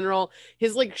in general,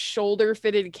 his like shoulder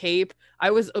fitted cape,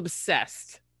 I was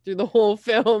obsessed through the whole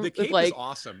film. The cape is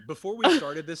awesome. Before we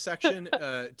started this section,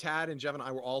 Tad and Jeff and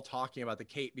I were all talking about the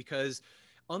cape, because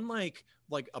unlike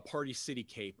like a Party City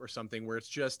cape or something where it's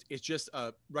just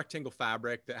a rectangle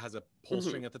fabric that has a pull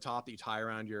string at the top that you tie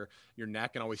around your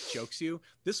neck and always chokes you,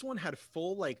 this one had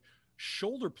full like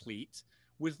shoulder pleat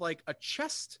with like a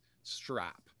chest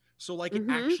strap. So like it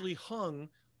actually hung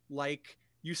like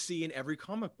you see in every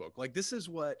comic book. Like this is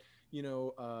what,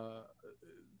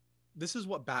 this is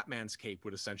what Batman's cape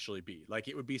would essentially be. Like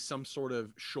it would be some sort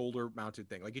of shoulder mounted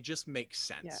thing. Like it just makes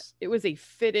sense. Yeah, it was a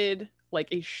fitted, like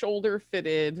a shoulder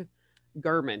fitted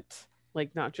garment,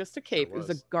 like not just a cape. It was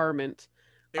a garment.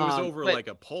 It was over like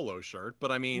a polo shirt,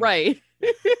 but I mean, right.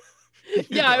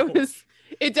 Yeah, this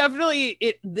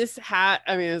hat,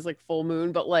 I mean, it was like full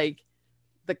moon, but like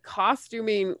the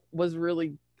costuming was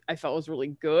really, I felt was really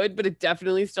good, but it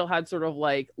definitely still had sort of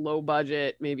like low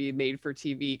budget, maybe made for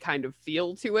TV kind of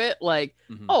feel to it. Like,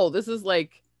 oh, this is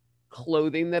like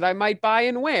clothing that I might buy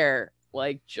and wear,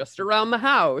 like just around the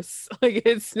house. Like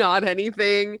it's not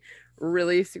anything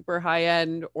really super high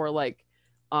end or like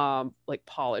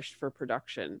polished for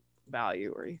production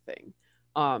value or anything.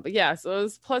 But yeah, so I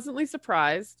was pleasantly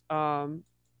surprised,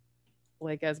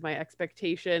 like as my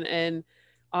expectation. And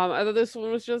I thought this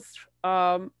one was just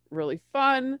really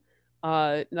fun.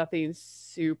 Nothing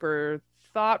super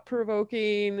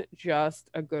thought-provoking, just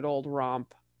a good old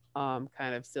romp,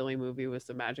 kind of silly movie with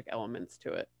some magic elements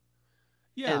to it.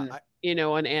 Yeah. And,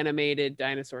 an animated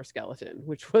dinosaur skeleton,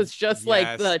 which was just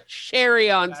like the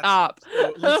cherry on top.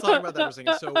 So let's talk about that for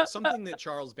a second. So something that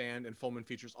Charles Band and Fullman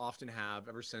Features often have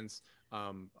ever since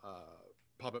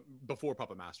before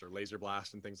Puppet Master, Laser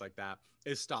Blast and things like that,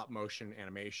 is stop motion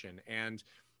animation. And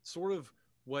sort of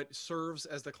what serves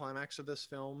as the climax of this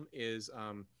film is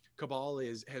Cabal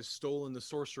has stolen the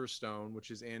Sorcerer's Stone, which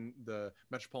is in the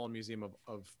Metropolitan Museum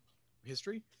of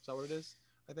History. Is that what it is?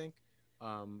 I think.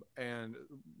 And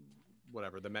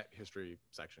whatever, the Met History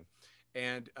section.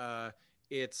 And I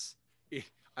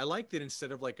like that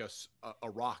instead of like a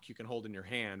rock you can hold in your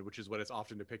hand, which is what it's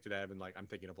often depicted as, and like I'm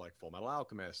thinking of like Full Metal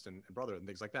Alchemist and Brotherhood and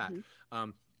things like that.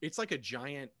 It's like a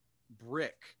giant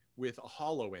brick with a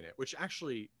hollow in it, which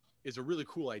actually is a really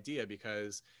cool idea,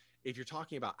 because if you're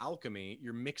talking about alchemy,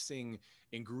 you're mixing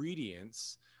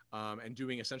ingredients and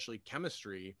doing essentially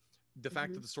chemistry. The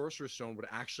fact that the Sorcerer's Stone would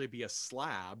actually be a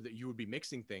slab that you would be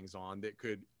mixing things on that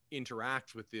could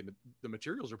interact with the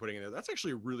materials you're putting in there, that's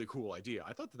actually a really cool idea.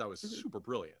 I thought that was super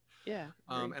brilliant. Yeah.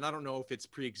 And I don't know if it's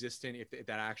pre-existent, if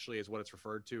that actually is what it's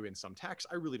referred to in some text.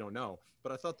 I really don't know,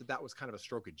 but I thought that was kind of a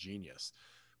stroke of genius.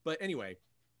 But anyway,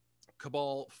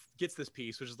 Cabal gets this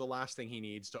piece, which is the last thing he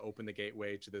needs to open the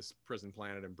gateway to this prison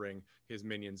planet and bring his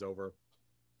minions over.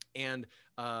 And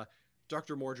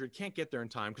Dr. Mordrid can't get there in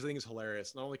time, because I think it's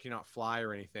hilarious. Not only can he not fly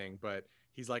or anything, but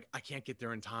he's like, I can't get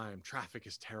there in time. Traffic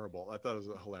is terrible. I thought it was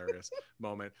a hilarious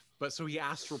moment. But so he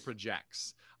astral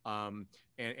projects, and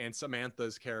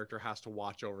Samantha's character has to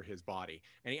watch over his body.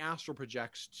 And he astral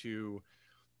projects to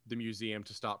the museum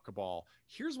to stop Cabal.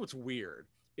 Here's what's weird.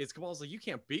 Is Cabal's like, you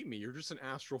can't beat me. You're just an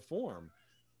astral form.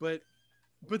 But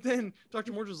then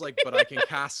Dr. Mordrid's like, but I can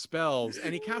cast spells.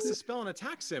 And he casts a spell and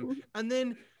attacks him. And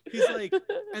then he's like,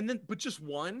 but just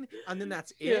one, and then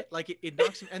that's it. Yeah. Like it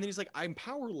knocks him, and then he's like, I'm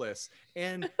powerless.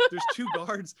 And there's two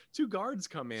guards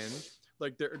come in,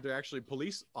 like they're actually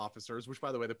police officers, which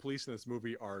by the way, the police in this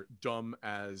movie are dumb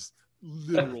as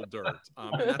literal dirt.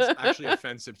 And that's actually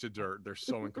offensive to dirt. They're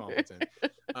so incompetent.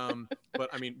 But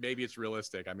I mean, maybe it's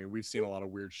realistic. I mean, we've seen a lot of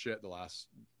weird shit the last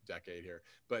decade here.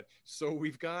 But so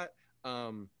we've got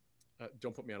don't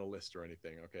put me on a list or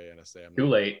anything, okay, NSA. I'm too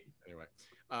late. Anyway,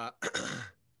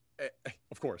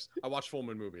 of course, I watch full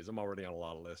moon movies. I'm already on a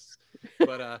lot of lists,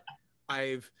 but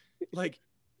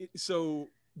so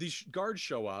these guards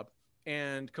show up,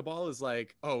 and Cabal is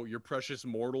like, "Oh, you're precious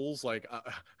mortals. Like,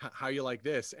 how you like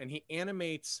this?" And he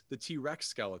animates the T-Rex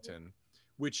skeleton,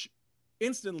 which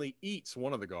instantly eats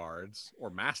one of the guards, or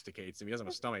masticates him. He doesn't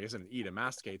have a stomach, he doesn't eat him,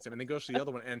 masticates him, and then goes to the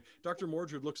other one. And Dr.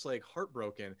 Mordred looks like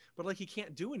heartbroken, but like he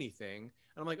can't do anything.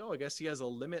 And I'm like, oh, I guess he has a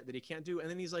limit that he can't do. And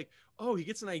then he's like, oh, he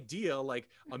gets an idea like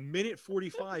a minute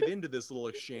 45 into this little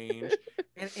exchange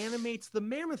and animates the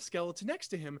mammoth skeleton next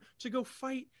to him to go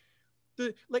fight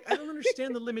I don't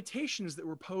understand the limitations that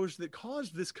were posed that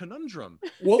caused this conundrum.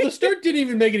 Well, the start didn't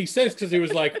even make any sense because it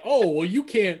was like, oh, well, you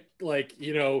can't, like,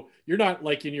 you know, you're not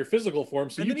like in your physical form,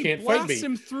 so you can't fight me.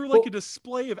 Him through like a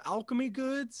display of alchemy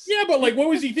goods. Yeah, but like, what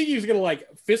was he thinking? He was gonna like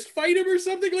fist fight him or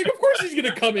something? Like, of course he's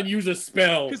gonna come and use a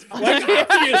spell. Like,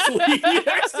 obviously,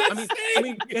 I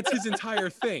mean, it's his entire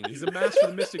thing. He's a master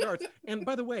of the mystic arts. And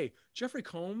by the way, Jeffrey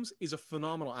Combs is a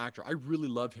phenomenal actor. I really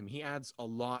love him. He adds a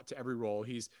lot to every role.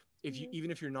 Even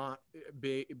if you're not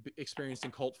experienced in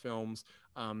cult films,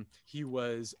 he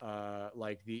was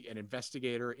like an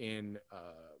investigator in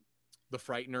The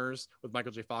Frighteners with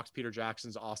Michael J. Fox, Peter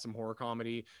Jackson's awesome horror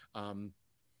comedy.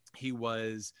 He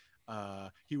was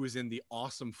in the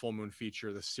awesome Full Moon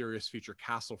feature, the serious feature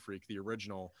Castle Freak, the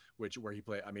original, where he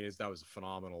played. I mean, that was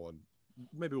phenomenal, and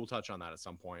maybe we'll touch on that at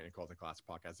some point in Cult and Classic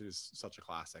Podcast. It is such a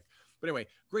classic. But anyway,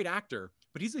 great actor,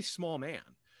 but he's a small man,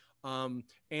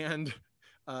 and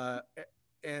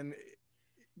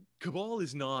Cabal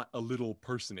is not a little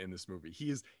person in this movie. He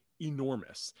is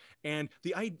enormous. And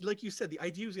like you said, the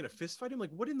idea was going to fist fight him. Like,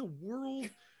 what in the world?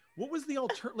 What was the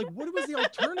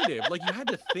alternative? Like, you had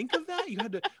to think of that. You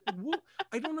had to. What?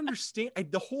 I don't understand.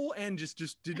 The whole end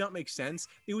just did not make sense.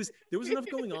 There was enough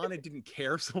going on. I didn't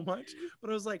care so much, but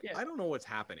I was like, I don't know what's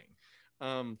happening.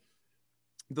 The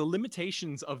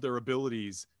limitations of their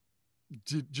abilities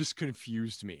just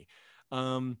confused me.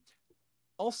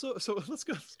 Also, so let's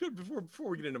go before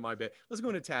we get into my bit. Let's go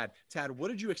into Tad. Tad,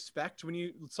 what did you expect when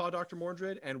you saw Dr.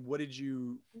 Mordred, and what did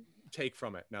you take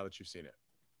from it now that you've seen it?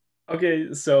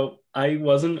 Okay, so I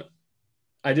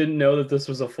didn't know that this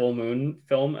was a Full Moon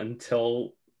film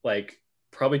until like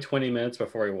probably 20 minutes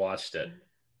before I watched it.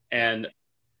 And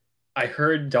I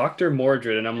heard Dr.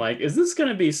 Mordred and I'm like, is this going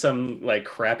to be some like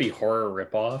crappy horror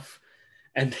ripoff?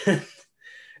 And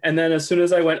then as soon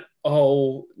as I went,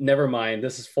 oh, never mind,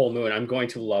 this is Full Moon, I'm going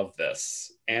to love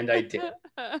this. And I did.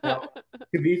 Now,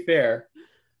 to be fair,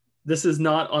 this is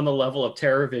not on the level of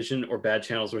Terror Vision or Bad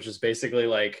Channels, which is basically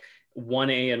like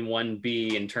 1A and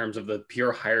 1B in terms of the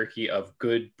pure hierarchy of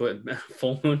good but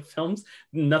Full Moon films.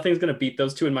 Nothing's going to beat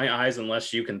those two in my eyes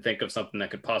unless you can think of something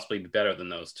that could possibly be better than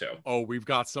those two. Oh, we've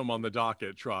got some on the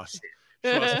docket. Trust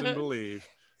and believe.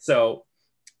 So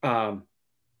not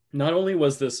only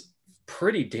was this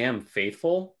pretty damn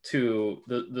faithful to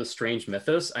the strange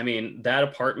mythos, I mean, that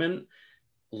apartment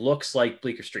looks like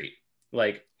Bleecker Street.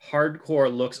 Like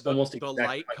hardcore looks almost the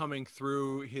light coming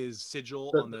through his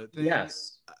sigil on the thing.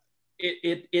 Yes.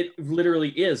 It literally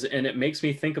is, and it makes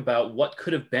me think about what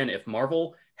could have been if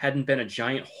Marvel hadn't been a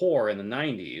giant whore in the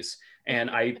 90s. And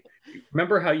I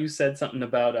remember how you said something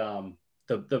about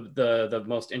the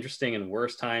most interesting and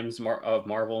worst times of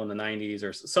Marvel in the 90s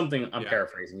or something. I'm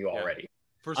paraphrasing you already.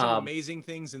 For some amazing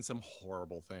things and some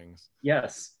horrible things.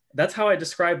 Yes. That's how I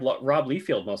describe Rob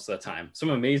Liefeld most of the time. Some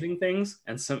amazing things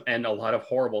and a lot of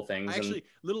horrible things.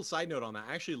 Little side note on that.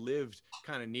 I actually lived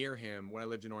kind of near him when I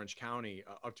lived in Orange County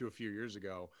up to a few years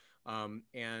ago.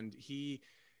 And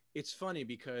it's funny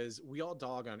because we all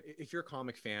dog on, if you're a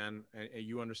comic fan and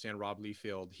you understand Rob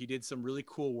Liefeld, he did some really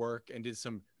cool work and did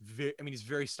some, he's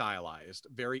very stylized.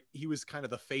 He was kind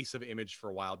of the face of Image for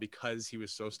a while because he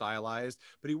was so stylized,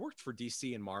 but he worked for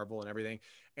DC and Marvel and everything.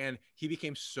 And he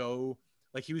became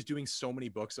he was doing so many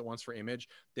books at once for Image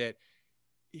that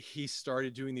he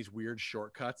started doing these weird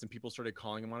shortcuts and people started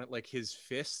calling him on it. Like his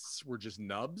fists were just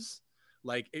nubs,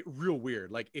 real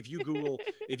weird. Like if you Google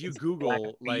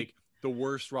like the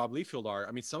worst Rob Liefeld art,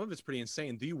 I mean, some of it's pretty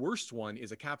insane. The worst one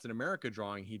is a Captain America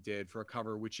drawing he did for a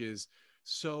cover, which is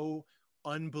so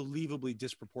unbelievably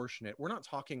disproportionate. We're not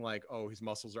talking like, oh, his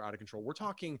muscles are out of control. We're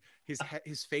talking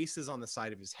his face is on the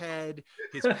side of his head,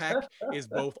 his pec is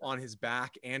both on his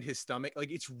back and his stomach. Like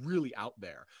it's really out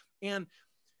there. And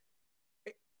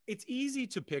it's easy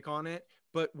to pick on it,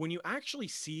 but when you actually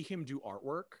see him do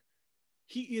artwork,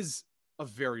 he is a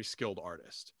very skilled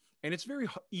artist. And it's very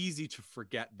easy to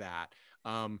forget that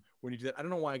when you do that. I don't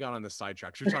know why I got on the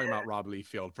sidetrack. You're talking about Rob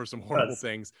Liefeld for some horrible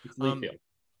things.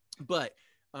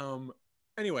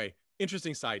 Anyway,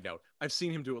 interesting side note. I've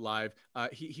seen him do it live.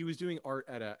 He was doing art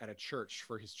at a church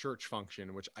for his church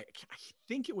function, which I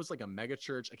think it was like a mega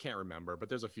church. I can't remember, but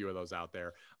there's a few of those out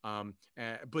there.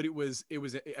 But it was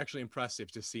actually impressive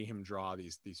to see him draw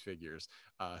these figures.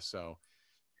 So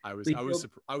I was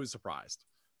surprised.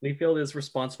 Liefeld is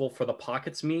responsible for the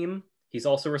Pockets meme He's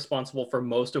also responsible for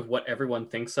most of what everyone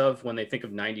thinks of when they think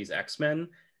of 90s X-Men.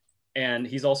 And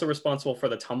he's also responsible for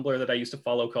the Tumblr that I used to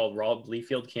follow called Rob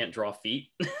Liefeld Can't Draw Feet.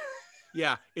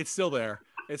 Yeah, it's still there.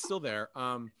 It's still there.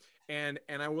 And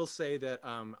I will say that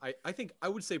I think I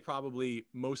would say probably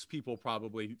most people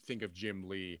probably think of Jim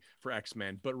Lee for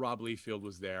X-Men, but Rob Liefeld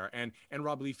was there. And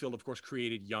Rob Liefeld, of course,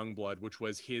 created Youngblood, which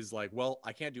was his like, well,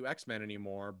 I can't do X-Men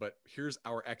anymore, but here's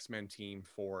our X-Men team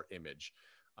for Image.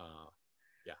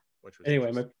 Yeah, which was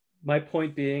anyway, my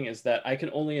point being is that I can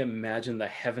only imagine the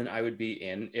heaven I would be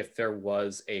in if there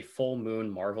was a Full Moon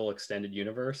Marvel Extended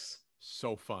Universe.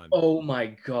 So fun. Oh my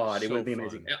God, it would be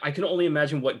amazing. I can only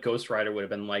imagine what Ghost Rider would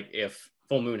have been like if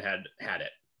Full Moon had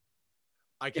it.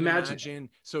 I can imagine.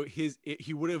 So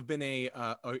he would have been a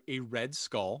Red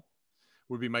Skull,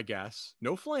 would be my guess.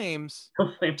 No flames,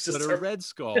 but a Red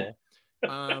Skull.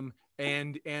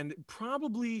 And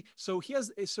probably so he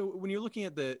has, so when you're looking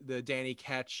at the Danny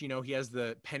Ketch, you know, he has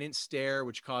the penance stare,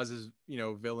 which causes, you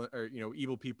know, villain or, you know,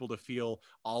 evil people to feel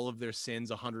all of their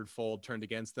sins 100-fold turned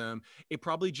against them. It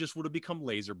probably just would have become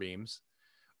laser beams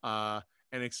and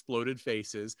exploded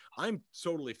faces. I'm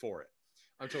totally for it.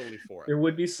 There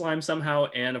would be slime somehow.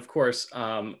 And of course,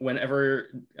 whenever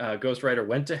Ghost Rider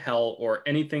went to hell or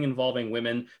anything involving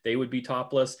women, they would be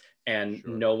topless and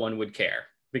no one would care,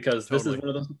 because this is one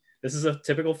of those. This is a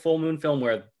typical Full Moon film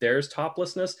where there's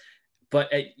toplessness,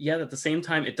 but at the same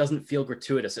time, it doesn't feel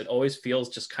gratuitous. It always feels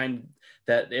just kind of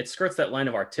that it skirts that line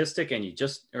of artistic, and you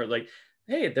just are like,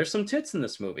 hey, there's some tits in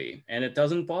this movie, and it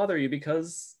doesn't bother you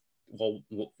because, well,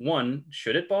 one,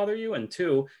 should it bother you? And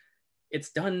two,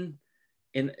 it's done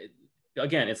in,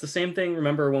 again, it's the same thing.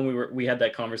 Remember when we had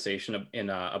that conversation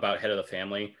about Head of the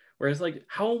Family, where it's like,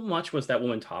 how much was that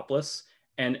woman topless?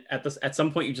 And at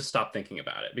some point, you just stop thinking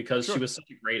about it because she was such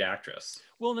a great actress.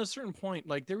 Well, at a certain point,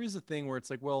 like there is a thing where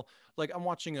it's like, well, like I'm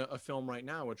watching a film right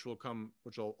now, which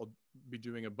I'll be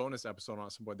doing a bonus episode on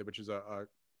at some point, which is a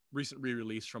recent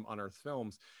re-release from Unearthed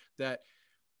Films, that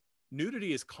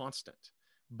nudity is constant,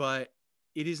 but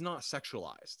it is not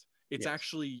sexualized. It's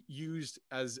actually used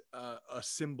as a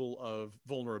symbol of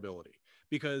vulnerability,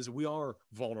 because we are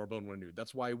vulnerable when we're nude.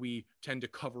 That's why we tend to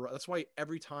cover up. That's why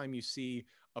every time you see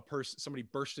somebody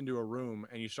burst into a room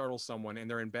and you startle someone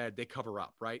and they're in bed, they cover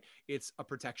up, right? It's a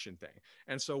protection thing.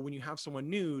 And so when you have someone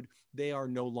nude, they are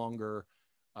no longer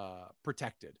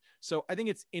protected. So I think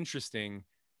it's interesting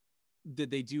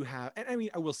that they do have, and I mean,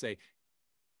 I will say,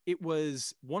 it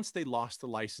was once they lost the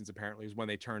license, apparently, is when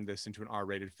they turned this into an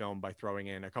R-rated film by throwing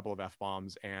in a couple of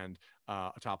F-bombs and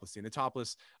a topless scene. The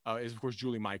topless is, of course,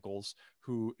 Julie Michaels,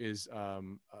 who is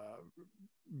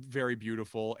very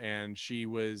beautiful, and she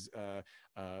was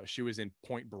in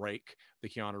Point Break, the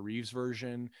Keanu Reeves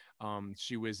version.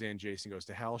 She was in Jason Goes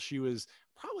to Hell. She was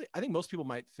probably, I think most people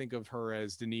might think of her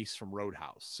as Denise from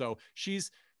Roadhouse. So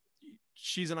she's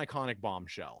an iconic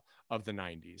bombshell of the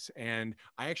 90s. And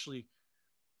I actually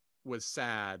was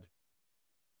sad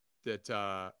that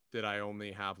I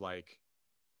only have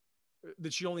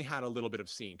that she only had a little bit of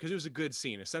scene, because it was a good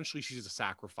scene. Essentially, she's a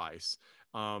sacrifice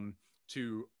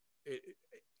to it.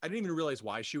 I didn't even realize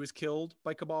why she was killed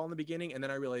by Cabal in the beginning, and then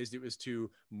I realized it was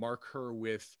to mark her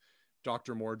with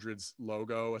Dr. Mordred's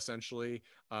logo, essentially,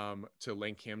 to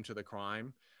link him to the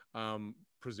crime.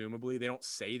 Presumably, they don't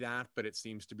say that, but it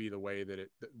seems to be the way that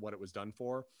what it was done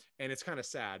for. And it's kind of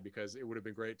sad, because it would have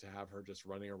been great to have her just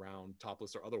running around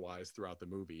topless or otherwise throughout the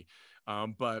movie.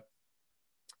 But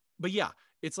yeah,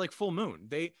 it's like Full Moon.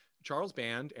 Charles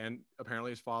Band and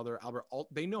apparently his father, Albert,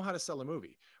 they know how to sell a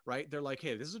movie, right? They're like,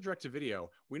 hey, this is a direct to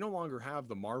video. We no longer have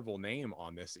the Marvel name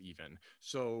on this even.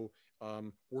 So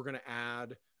we're going to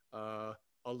add a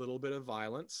little bit of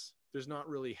violence. There's not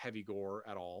really heavy gore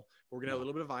at all. We're going to have a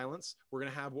little bit of violence. We're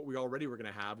going to have what we already were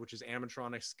going to have, which is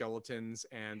animatronic skeletons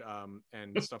and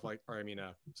stuff like,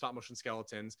 stop motion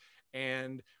skeletons.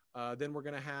 And then we're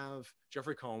going to have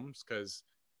Jeffrey Combs, because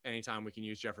anytime we can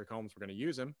use Jeffrey Combs, we're going to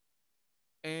use him.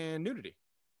 And nudity.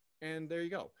 And there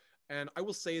you go. And I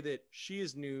will say that she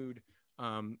is nude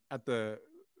at the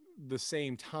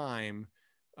same time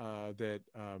that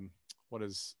what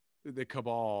is the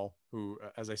Cabal, who,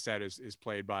 as I said, is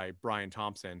played by Brian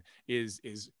Thompson, is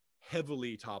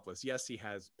heavily topless. Yes, he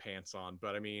has pants on,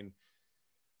 but I mean,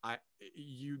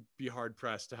 you'd be hard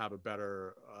pressed to have a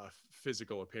better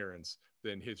physical appearance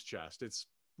than his chest. It's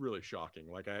really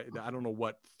shocking. Like I don't know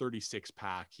what 36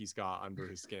 pack he's got under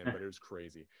his skin, but it was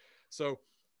crazy. So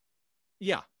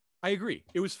yeah, I agree.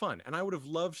 It was fun, and I would have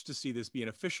loved to see this be an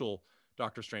official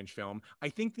Doctor Strange film. I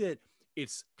think that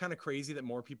it's kind of crazy that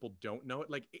more people don't know it.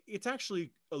 Like, it's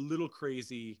actually a little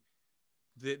crazy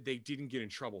that they didn't get in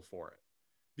trouble for it,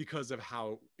 because of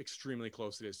how extremely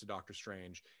close it is to Doctor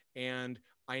Strange. And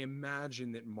I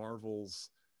imagine that Marvel's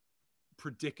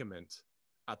predicament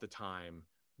at the time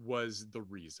was the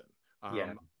reason.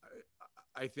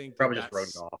 I think probably just wrote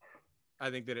it off. I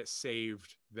think that it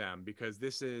saved them, because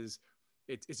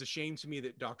it's a shame to me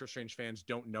that Doctor Strange fans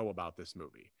don't know about this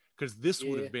movie, because this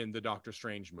would have been the Doctor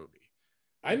Strange movie.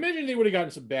 I imagine they would have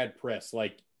gotten some bad press.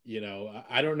 Like, you know,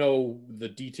 I don't know the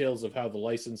details of how the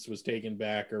license was taken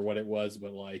back or what it was,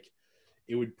 but like,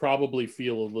 it would probably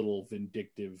feel a little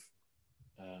vindictive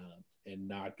and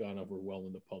not gone over well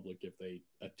in the public if they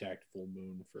attacked Full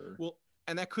Moon for. Well,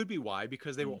 and that could be why,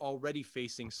 because they were already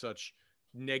facing such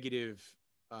negative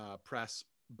press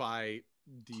by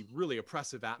the really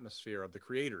oppressive atmosphere of the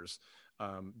creators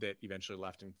that eventually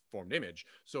left and formed Image.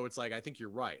 So it's like, I think you're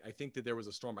right. I think that there was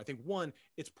a storm. I think, one,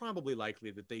 it's probably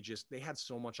likely that they had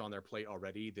so much on their plate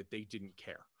already that they didn't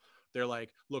care. They're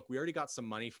like, look, we already got some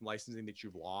money from licensing that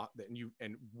you've lost,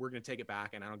 and we're going to take it back,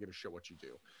 and I don't give a shit what you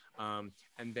do.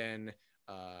 And then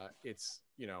it's,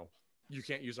 you know, you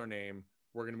can't use our name.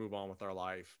 We're going to move on with our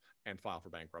life and file for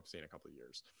bankruptcy in a couple of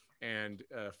years. And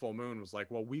Full Moon was like,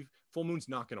 well, Full Moon's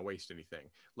not going to waste anything.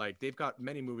 Like, they've got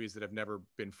many movies that have never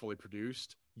been fully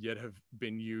produced, yet have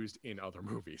been used in other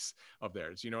movies of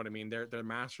theirs. You know what I mean? They're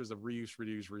masters of reuse,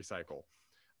 reduce, recycle.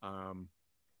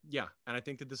 Yeah, and I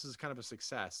think that this is kind of a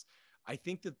success. I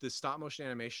think that the stop motion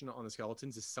animation on the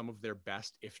skeletons is some of their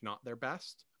best, if not their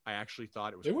best. I actually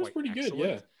thought it was pretty excellent.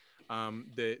 Good, yeah.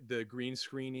 The green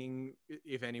screening,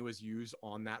 if any, was used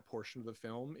on that portion of the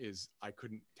film I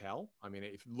couldn't tell. I mean,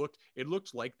 it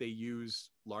looked like they used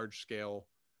large scale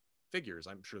figures.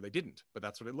 I'm sure they didn't, but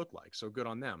that's what it looked like. So good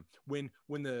on them. When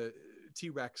the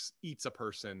T-Rex eats a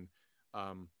person,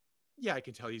 yeah, I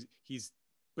can tell he's.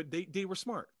 But they were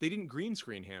smart. They didn't green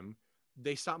screen him.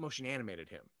 They stop motion animated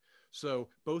him. So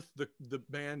both the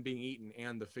man being eaten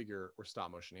and the figure were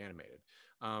stop motion animated.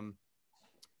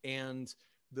 And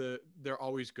they're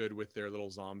always good with their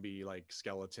little zombie like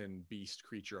skeleton beast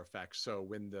creature effects. So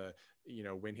when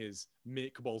his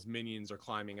Cabal's minions are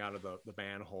climbing out of the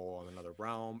manhole on another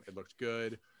realm, it looked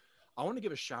good. I want to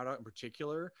give a shout out in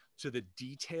particular to the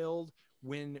detailed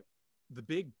when the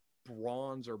big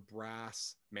bronze or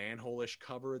brass manhole-ish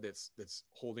cover that's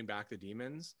holding back the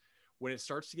demons, when it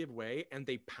starts to give way and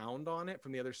they pound on it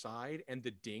from the other side and the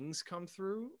dings come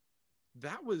through,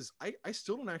 that was I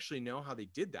still don't actually know how they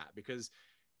did that, because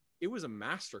it was a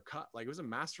master cut. Like, it was a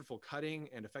masterful cutting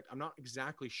and effect. I'm not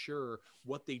exactly sure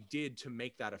what they did to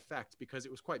make that effect, because it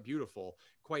was quite beautiful,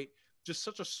 quite just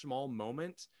such a small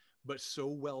moment, but so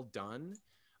well done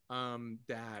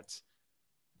that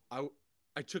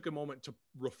I took a moment to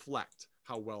reflect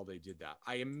how well they did that.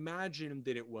 I imagined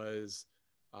that it was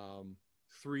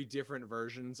 3 different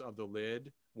versions of the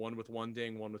lid, one with 1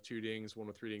 ding, one with 2 dings, one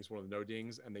with 3 dings, one with no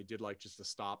dings, and they did like just a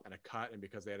stop and a cut. And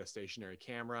because they had a stationary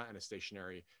camera and a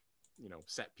stationary,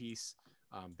 set piece,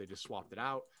 they just swapped it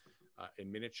out in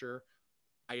miniature.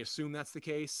 I assume that's the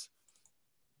case.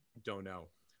 Don't know.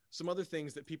 Some other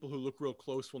things that people who look real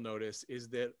close will notice is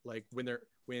that, like,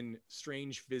 when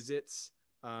Strange visits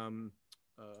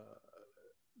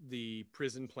the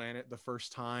prison planet the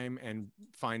first time and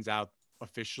finds out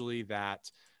officially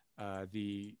that that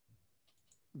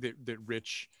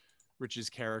Rich's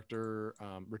character,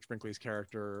 Rich Brinkley's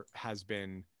character, has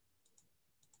been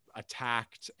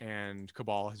attacked and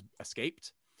Cabal has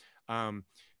escaped.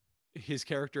 His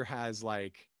character has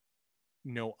like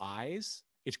no eyes.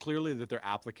 It's clearly that they're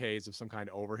appliques of some kind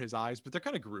over his eyes, but they're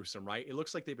kind of gruesome, right? It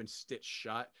looks like they've been stitched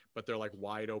shut, but they're like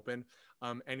wide open.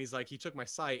 And he's like, he took my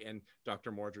sight, and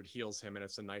Dr. Mordred heals him, and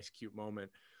it's a nice, cute moment.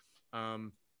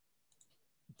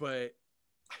 But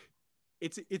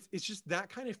it's just that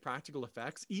kind of practical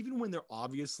effects. Even when they're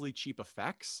obviously cheap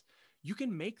effects, you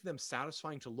can make them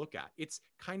satisfying to look at. It's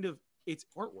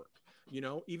artwork,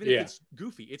 even if it's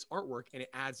goofy, it's artwork, and it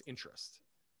adds interest.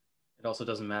 It also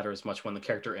doesn't matter as much when the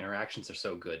character interactions are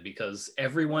so good, because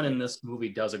everyone in this movie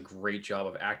does a great job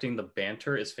of acting. The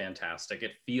banter is fantastic.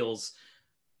 It feels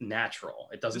natural.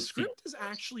 It doesn't. The script is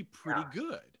actually pretty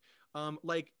good.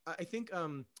 Like, I think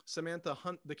Samantha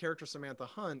Hunt, the character Samantha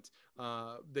Hunt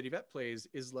that Yvette plays,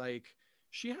 is like,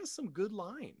 she has some good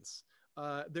lines.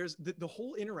 There's the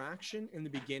whole interaction in the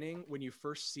beginning when you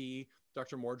first see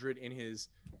Dr. Mordred in his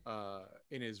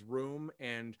room,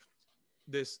 and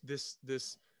this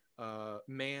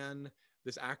man,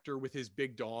 this actor with his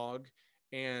big dog,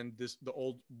 and the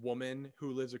old woman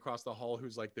who lives across the hall,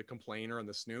 who's like the complainer and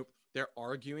the snoop. They're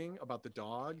arguing about the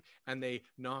dog, and they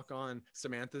knock on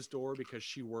Samantha's door because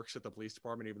she works at the police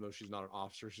department, even though she's not an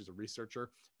officer, she's a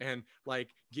researcher, and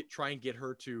like try and get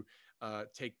her to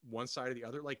take one side or the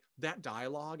other. Like that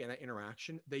dialogue and that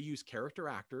interaction, they use character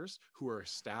actors who are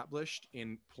established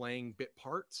in playing bit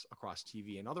parts across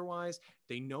TV and otherwise.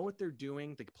 They know what they're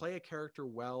doing. They play a character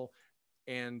well,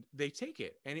 and they take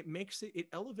it, and it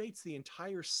elevates the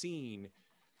entire scene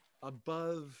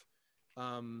above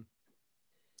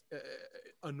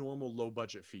a normal low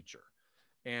budget feature.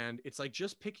 And it's like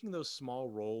just picking those small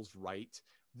roles right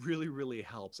really, really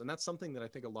helps. And that's something that I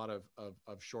think a lot of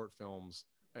short films,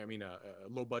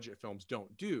 low budget films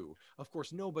don't do. Of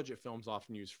course, no budget films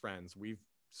often use friends. We've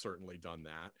certainly done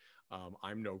that.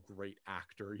 I'm no great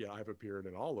actor. Yeah, I've appeared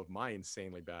in all of my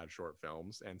insanely bad short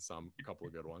films and a couple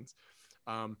of good ones.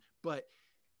 But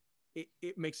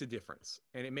it makes a difference,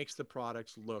 and it makes the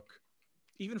products look,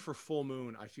 even for Full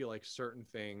Moon, I feel like certain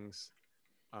things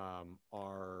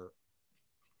are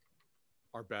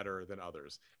better than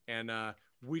others. And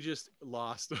we just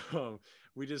lost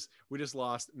we just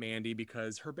lost Mandy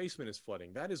because her basement is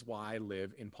flooding. That is why I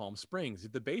live in Palm Springs.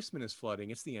 If the basement is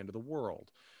flooding, it's the end of the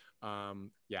world.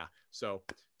 So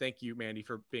thank you, Mandy,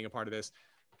 for being a part of this.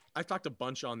 I've talked a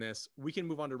bunch on this. We can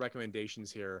move on to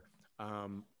recommendations here.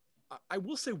 I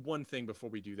will say one thing before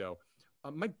we do, though.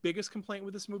 My biggest complaint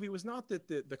with this movie was not that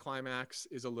the climax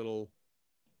is a little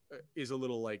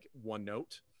like one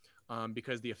note,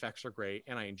 because the effects are great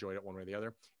and I enjoyed it one way or the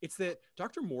other. It's that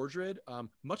Dr. Mordrid,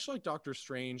 much like Doctor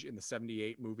Strange in the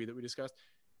 78 movie that we discussed,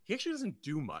 he actually doesn't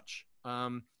do much.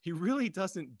 He really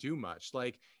doesn't do much.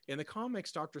 Like in the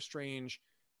comics, Doctor Strange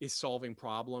is solving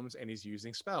problems and he's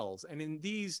using spells. And in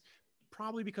these,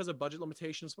 probably because of budget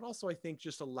limitations, but also I think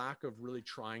just a lack of really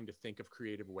trying to think of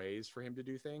creative ways for him to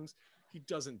do things, he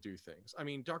doesn't do things. I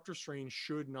mean, Doctor Strange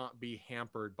should not be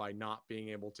hampered by not being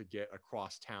able to get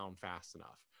across town fast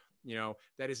enough. You know,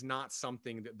 that is not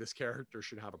something that this character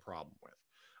should have a problem with.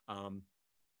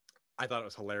 I thought it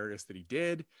was hilarious that he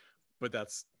did, but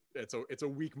it's a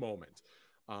weak moment.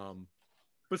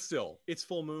 But still, it's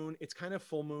Full Moon. It's kind of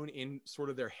Full Moon in sort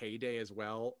of their heyday as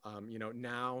well.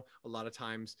 Now a lot of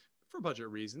times for budget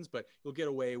reasons, but you'll get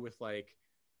away with like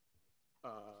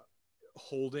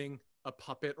holding a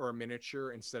puppet or a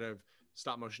miniature instead of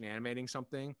stop motion animating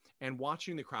something. And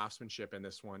watching the craftsmanship in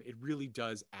this one, it really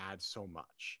does add so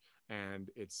much, and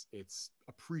it's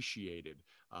appreciated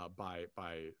by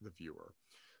the viewer.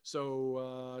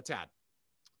 So Tad,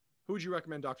 who would you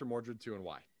recommend Dr. Mordrid to and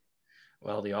why?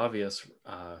 Well, the obvious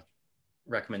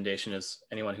recommendation is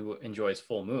anyone who enjoys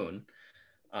Full Moon,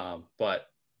 but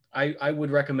I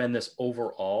would recommend this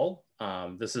overall.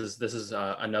 This is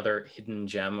another hidden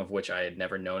gem of which I had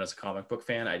never known as a comic book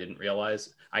fan. I didn't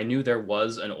realize. I knew there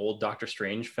was an old Doctor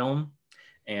Strange film,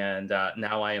 and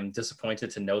now I am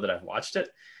disappointed to know that I've watched it.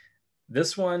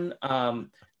 This one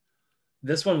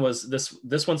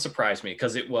surprised me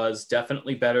because it was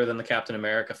definitely better than the Captain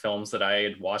America films that I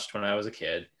had watched when I was a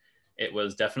kid. It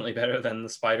was definitely better than the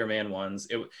Spider-Man ones.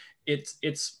 It's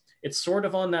sort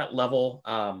of on that level.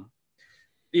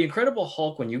 The Incredible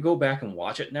Hulk, when you go back and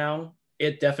watch it now,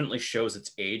 it definitely shows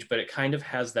its age, but it kind of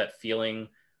has that feeling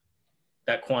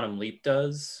that Quantum Leap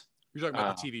does. You're talking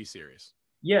about the TV series.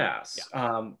 Yes.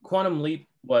 Yeah. Quantum Leap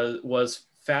was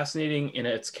fascinating in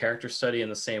its character study in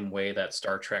the same way that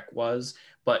Star Trek was,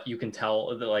 but you can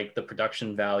tell that like the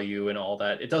production value and all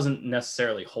that, it doesn't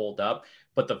necessarily hold up,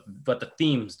 but the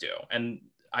themes do. And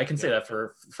I can say that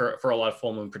for a lot of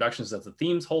Full Moon productions, that the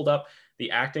themes hold up,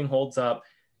 the acting holds up,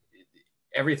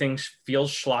 everything feels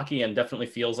schlocky and definitely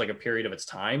feels like a period of its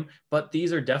time, but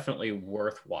these are definitely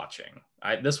worth watching.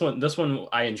 This one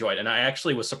I enjoyed, and I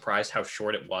actually was surprised how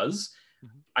short it was.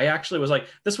 Mm-hmm. I actually was like,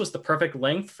 this was the perfect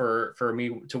length for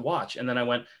me to watch. And then I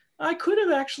went, it could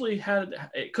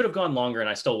have gone longer and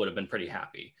I still would have been pretty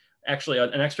happy. Actually,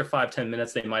 an extra 5-10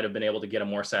 minutes, they might have been able to get a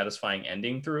more satisfying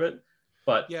ending through it.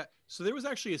 But yeah, so there was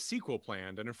actually a sequel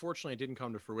planned, and unfortunately it didn't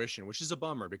come to fruition, which is a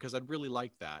bummer because I'd really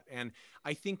like that. And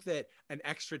I think that an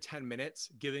extra 10 minutes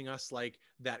giving us like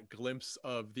that glimpse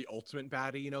of the ultimate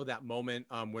baddie, that moment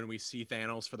when we see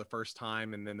Thanos for the first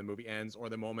time and then the movie ends, or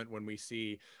the moment when we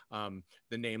see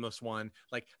the Nameless One,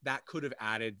 like that could have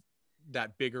added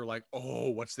that bigger like, oh,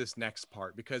 what's this next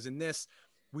part? Because in this,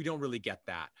 we don't really get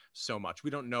that so much.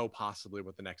 We don't know possibly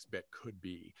what the next bit could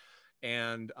be.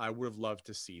 And I would have loved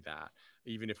to see that,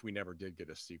 even if we never did get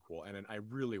a sequel. And I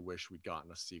really wish we'd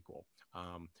gotten a sequel.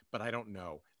 But I don't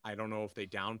know. I don't know if they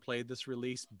downplayed this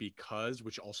release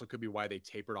which also could be why they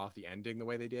tapered off the ending the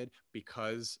way they did,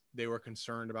 because they were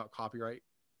concerned about copyright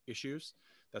issues.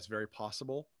 That's very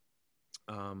possible.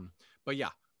 But yeah,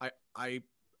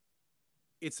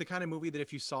 it's the kind of movie that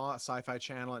if you saw a Sci-Fi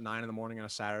Channel at 9 a.m. on a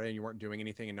Saturday and you weren't doing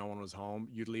anything and no one was home,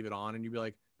 you'd leave it on and you'd be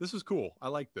like, this was cool. I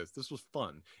like this. This was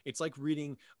fun. It's like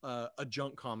reading a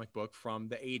junk comic book from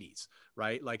the 80s,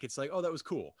 right? Like, it's like, oh, that was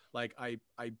cool. Like,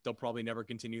 they'll probably never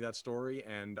continue that story,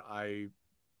 and I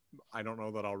don't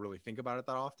know that I'll really think about it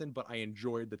that often, but I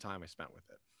enjoyed the time I spent with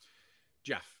it.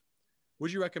 Jeff,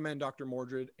 would you recommend Dr.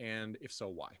 Mordrid, and if so,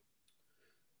 why?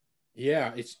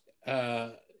 Yeah, it's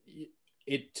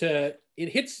it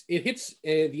hits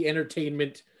the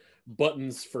entertainment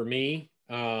buttons for me.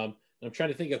 I'm trying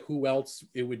to think of who else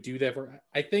it would do that for.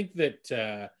 I think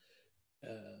that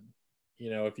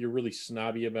if you're really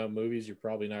snobby about movies, you're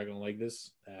probably not going to like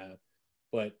this.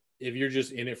 But if you're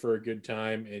just in it for a good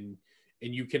time and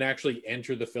you can actually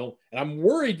enter the film, and I'm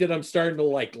worried that I'm starting to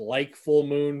like Full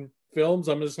Moon films.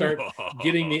 I'm going to start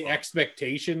getting the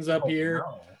expectations up here.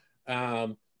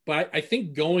 No. But I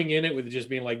think going in it with just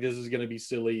being like, this is going to be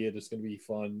silly and it's going to be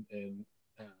fun, and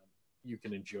you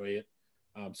can enjoy it.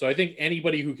 So I think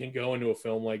anybody who can go into a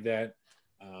film like that,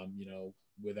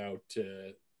 without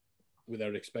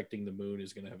expecting the moon,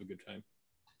 is going to have a good time.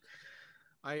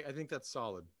 I think that's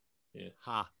solid. Yeah.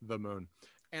 The moon.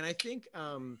 And I think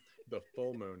the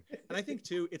full moon. And I think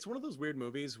too, it's one of those weird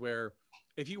movies where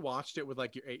if you watched it with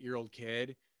like your 8-year-old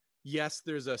kid, yes,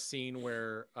 there's a scene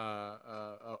where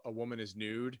a woman is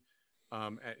nude.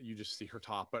 You just see her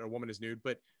top, but a woman is nude,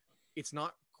 but it's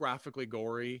not graphically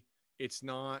gory. It's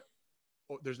not,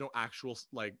 there's no actual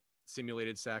like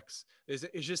simulated sex.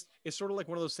 It's sort of like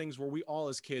one of those things where we all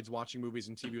as kids watching movies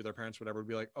and TV with our parents, whatever, would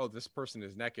be like, oh, this person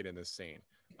is naked in this scene.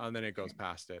 And then it goes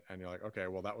past it and you're like, okay,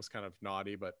 well, that was kind of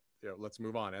naughty, but let's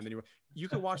move on. And then you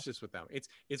can watch this with them.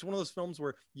 It's one of those films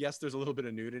where, yes, there's a little bit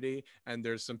of nudity and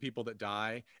there's some people that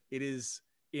die. It is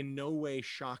in no way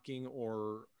shocking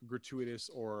or gratuitous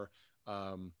or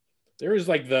there is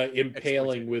like the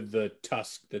impaling with the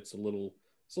tusk it's a little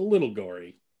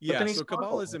gory. Yeah, so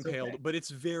Cabal is impaled, okay. But it's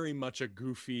very much a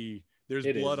goofy, there's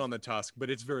blood on the tusk,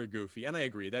 but it's very goofy. And I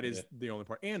agree, that is the only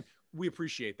part. And we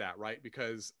appreciate that, right?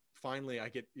 Because finally I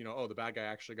get, the bad guy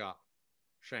actually got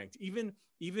shanked.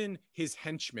 Even his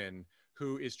henchman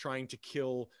who is trying to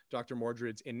kill Dr.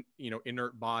 Mordrid's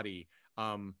inert body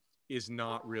is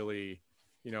not really,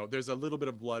 there's a little bit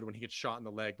of blood when he gets shot in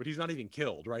the leg, but he's not even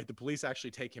killed, right? The police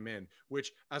actually take him in,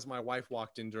 which, as my wife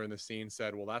walked in during the scene,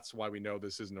 said, well, that's why we know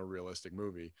this isn't a realistic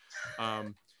movie. As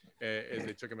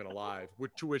they took him in alive,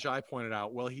 to which I pointed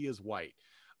out, well, he is white.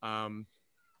 That's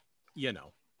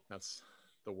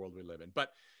the world we live in.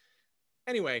 But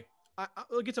anyway,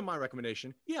 I'll get to my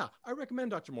recommendation. Yeah, I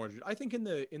recommend Dr. Mordrid. I think in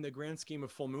the grand scheme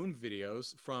of Full Moon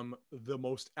videos, from the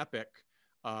most epic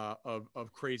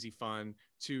of crazy fun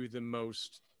to the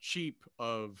most cheap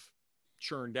of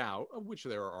churned out, of which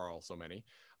there are also many,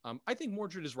 I think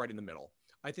Mordrid is right in the middle.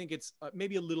 I think it's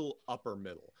maybe a little upper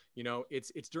middle.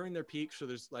 It's during their peak, so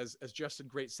there's, as Jeff said,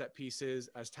 great set pieces.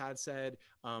 As Tad said,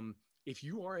 if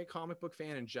you are a comic book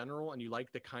fan in general and you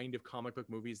like the kind of comic book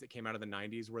movies that came out of the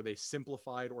 90s where they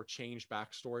simplified or changed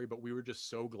backstory, but we were just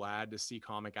so glad to see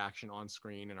comic action on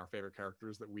screen and our favorite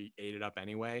characters that we ate it up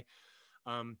anyway,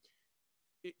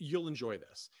 you'll enjoy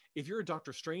this. If you're a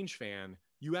Doctor Strange fan,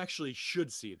 you actually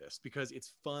should see this because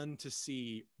it's fun to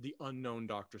see the unknown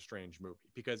Doctor Strange movie,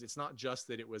 because it's not just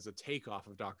that it was a takeoff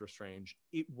of Doctor Strange.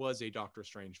 It was a Doctor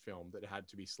Strange film that had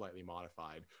to be slightly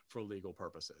modified for legal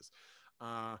purposes.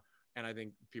 And I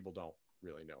think people don't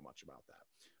really know much about that.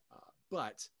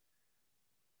 But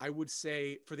I would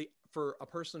say for a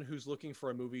person who's looking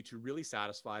for a movie to really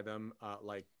satisfy them,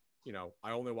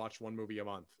 I only watch one movie a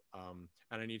month,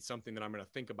 and I need something that I'm going to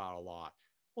think about a lot.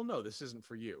 Well, no, this isn't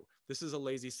for you. This is a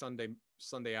lazy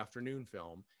Sunday afternoon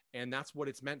film, and that's what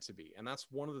it's meant to be. And that's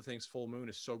one of the things Full Moon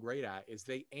is so great at, is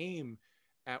they aim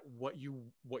at what you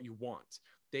want.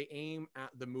 They aim at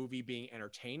the movie being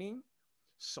entertaining,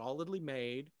 solidly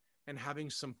made, and having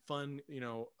some fun, I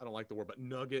don't like the word, but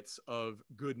nuggets of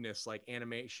goodness like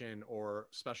animation or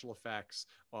special effects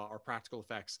or practical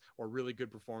effects or really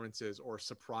good performances or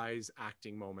surprise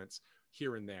acting moments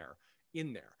here and there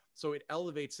in there. So it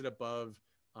elevates it above,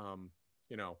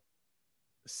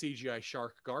 CGI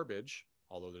shark garbage,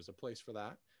 although there's a place for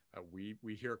that. We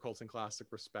here at Colton Classic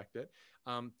respect it.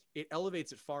 It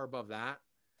elevates it far above that.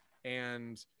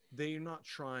 And they're not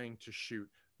trying to shoot,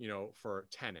 for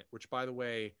Tenet, which, by the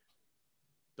way,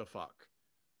 the fuck.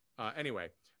 Anyway,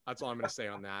 that's all I'm going to say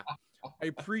on that. I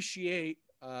appreciate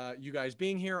you guys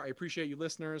being here. I appreciate you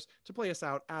listeners. To play us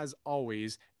out, as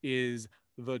always, is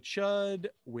The Chud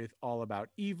with All About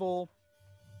Evil.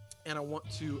 And I want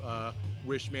to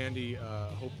wish Mandy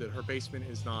hope that her basement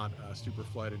is not super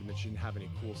flooded and that she didn't have any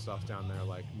cool stuff down there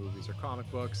like movies or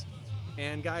comic books.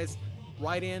 And guys,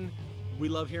 write in We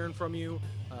love hearing from you.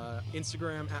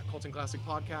 Instagram at Colton Classic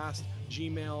Podcast,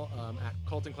 Gmail at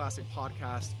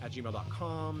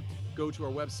coltonclassicpodcast@gmail.com. Go to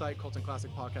our website,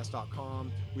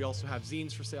 coltonclassicpodcast.com. We also have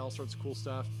zines for sale, all sorts of cool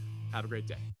stuff. Have a great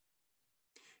day.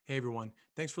 Hey everyone,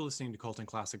 thanks for listening to Colton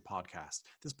Classic Podcast.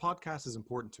 This podcast is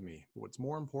important to me, but what's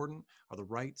more important are the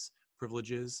rights,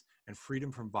 privileges, and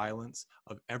freedom from violence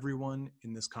of everyone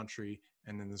in this country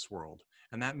and in this world.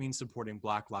 And that means supporting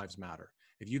Black Lives Matter.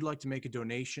 If you'd like to make a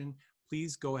donation,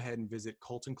 please go ahead and visit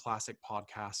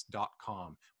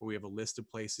coltonclassicpodcast.com, where we have a list of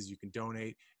places you can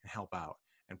donate and help out.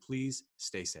 And please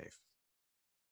stay safe.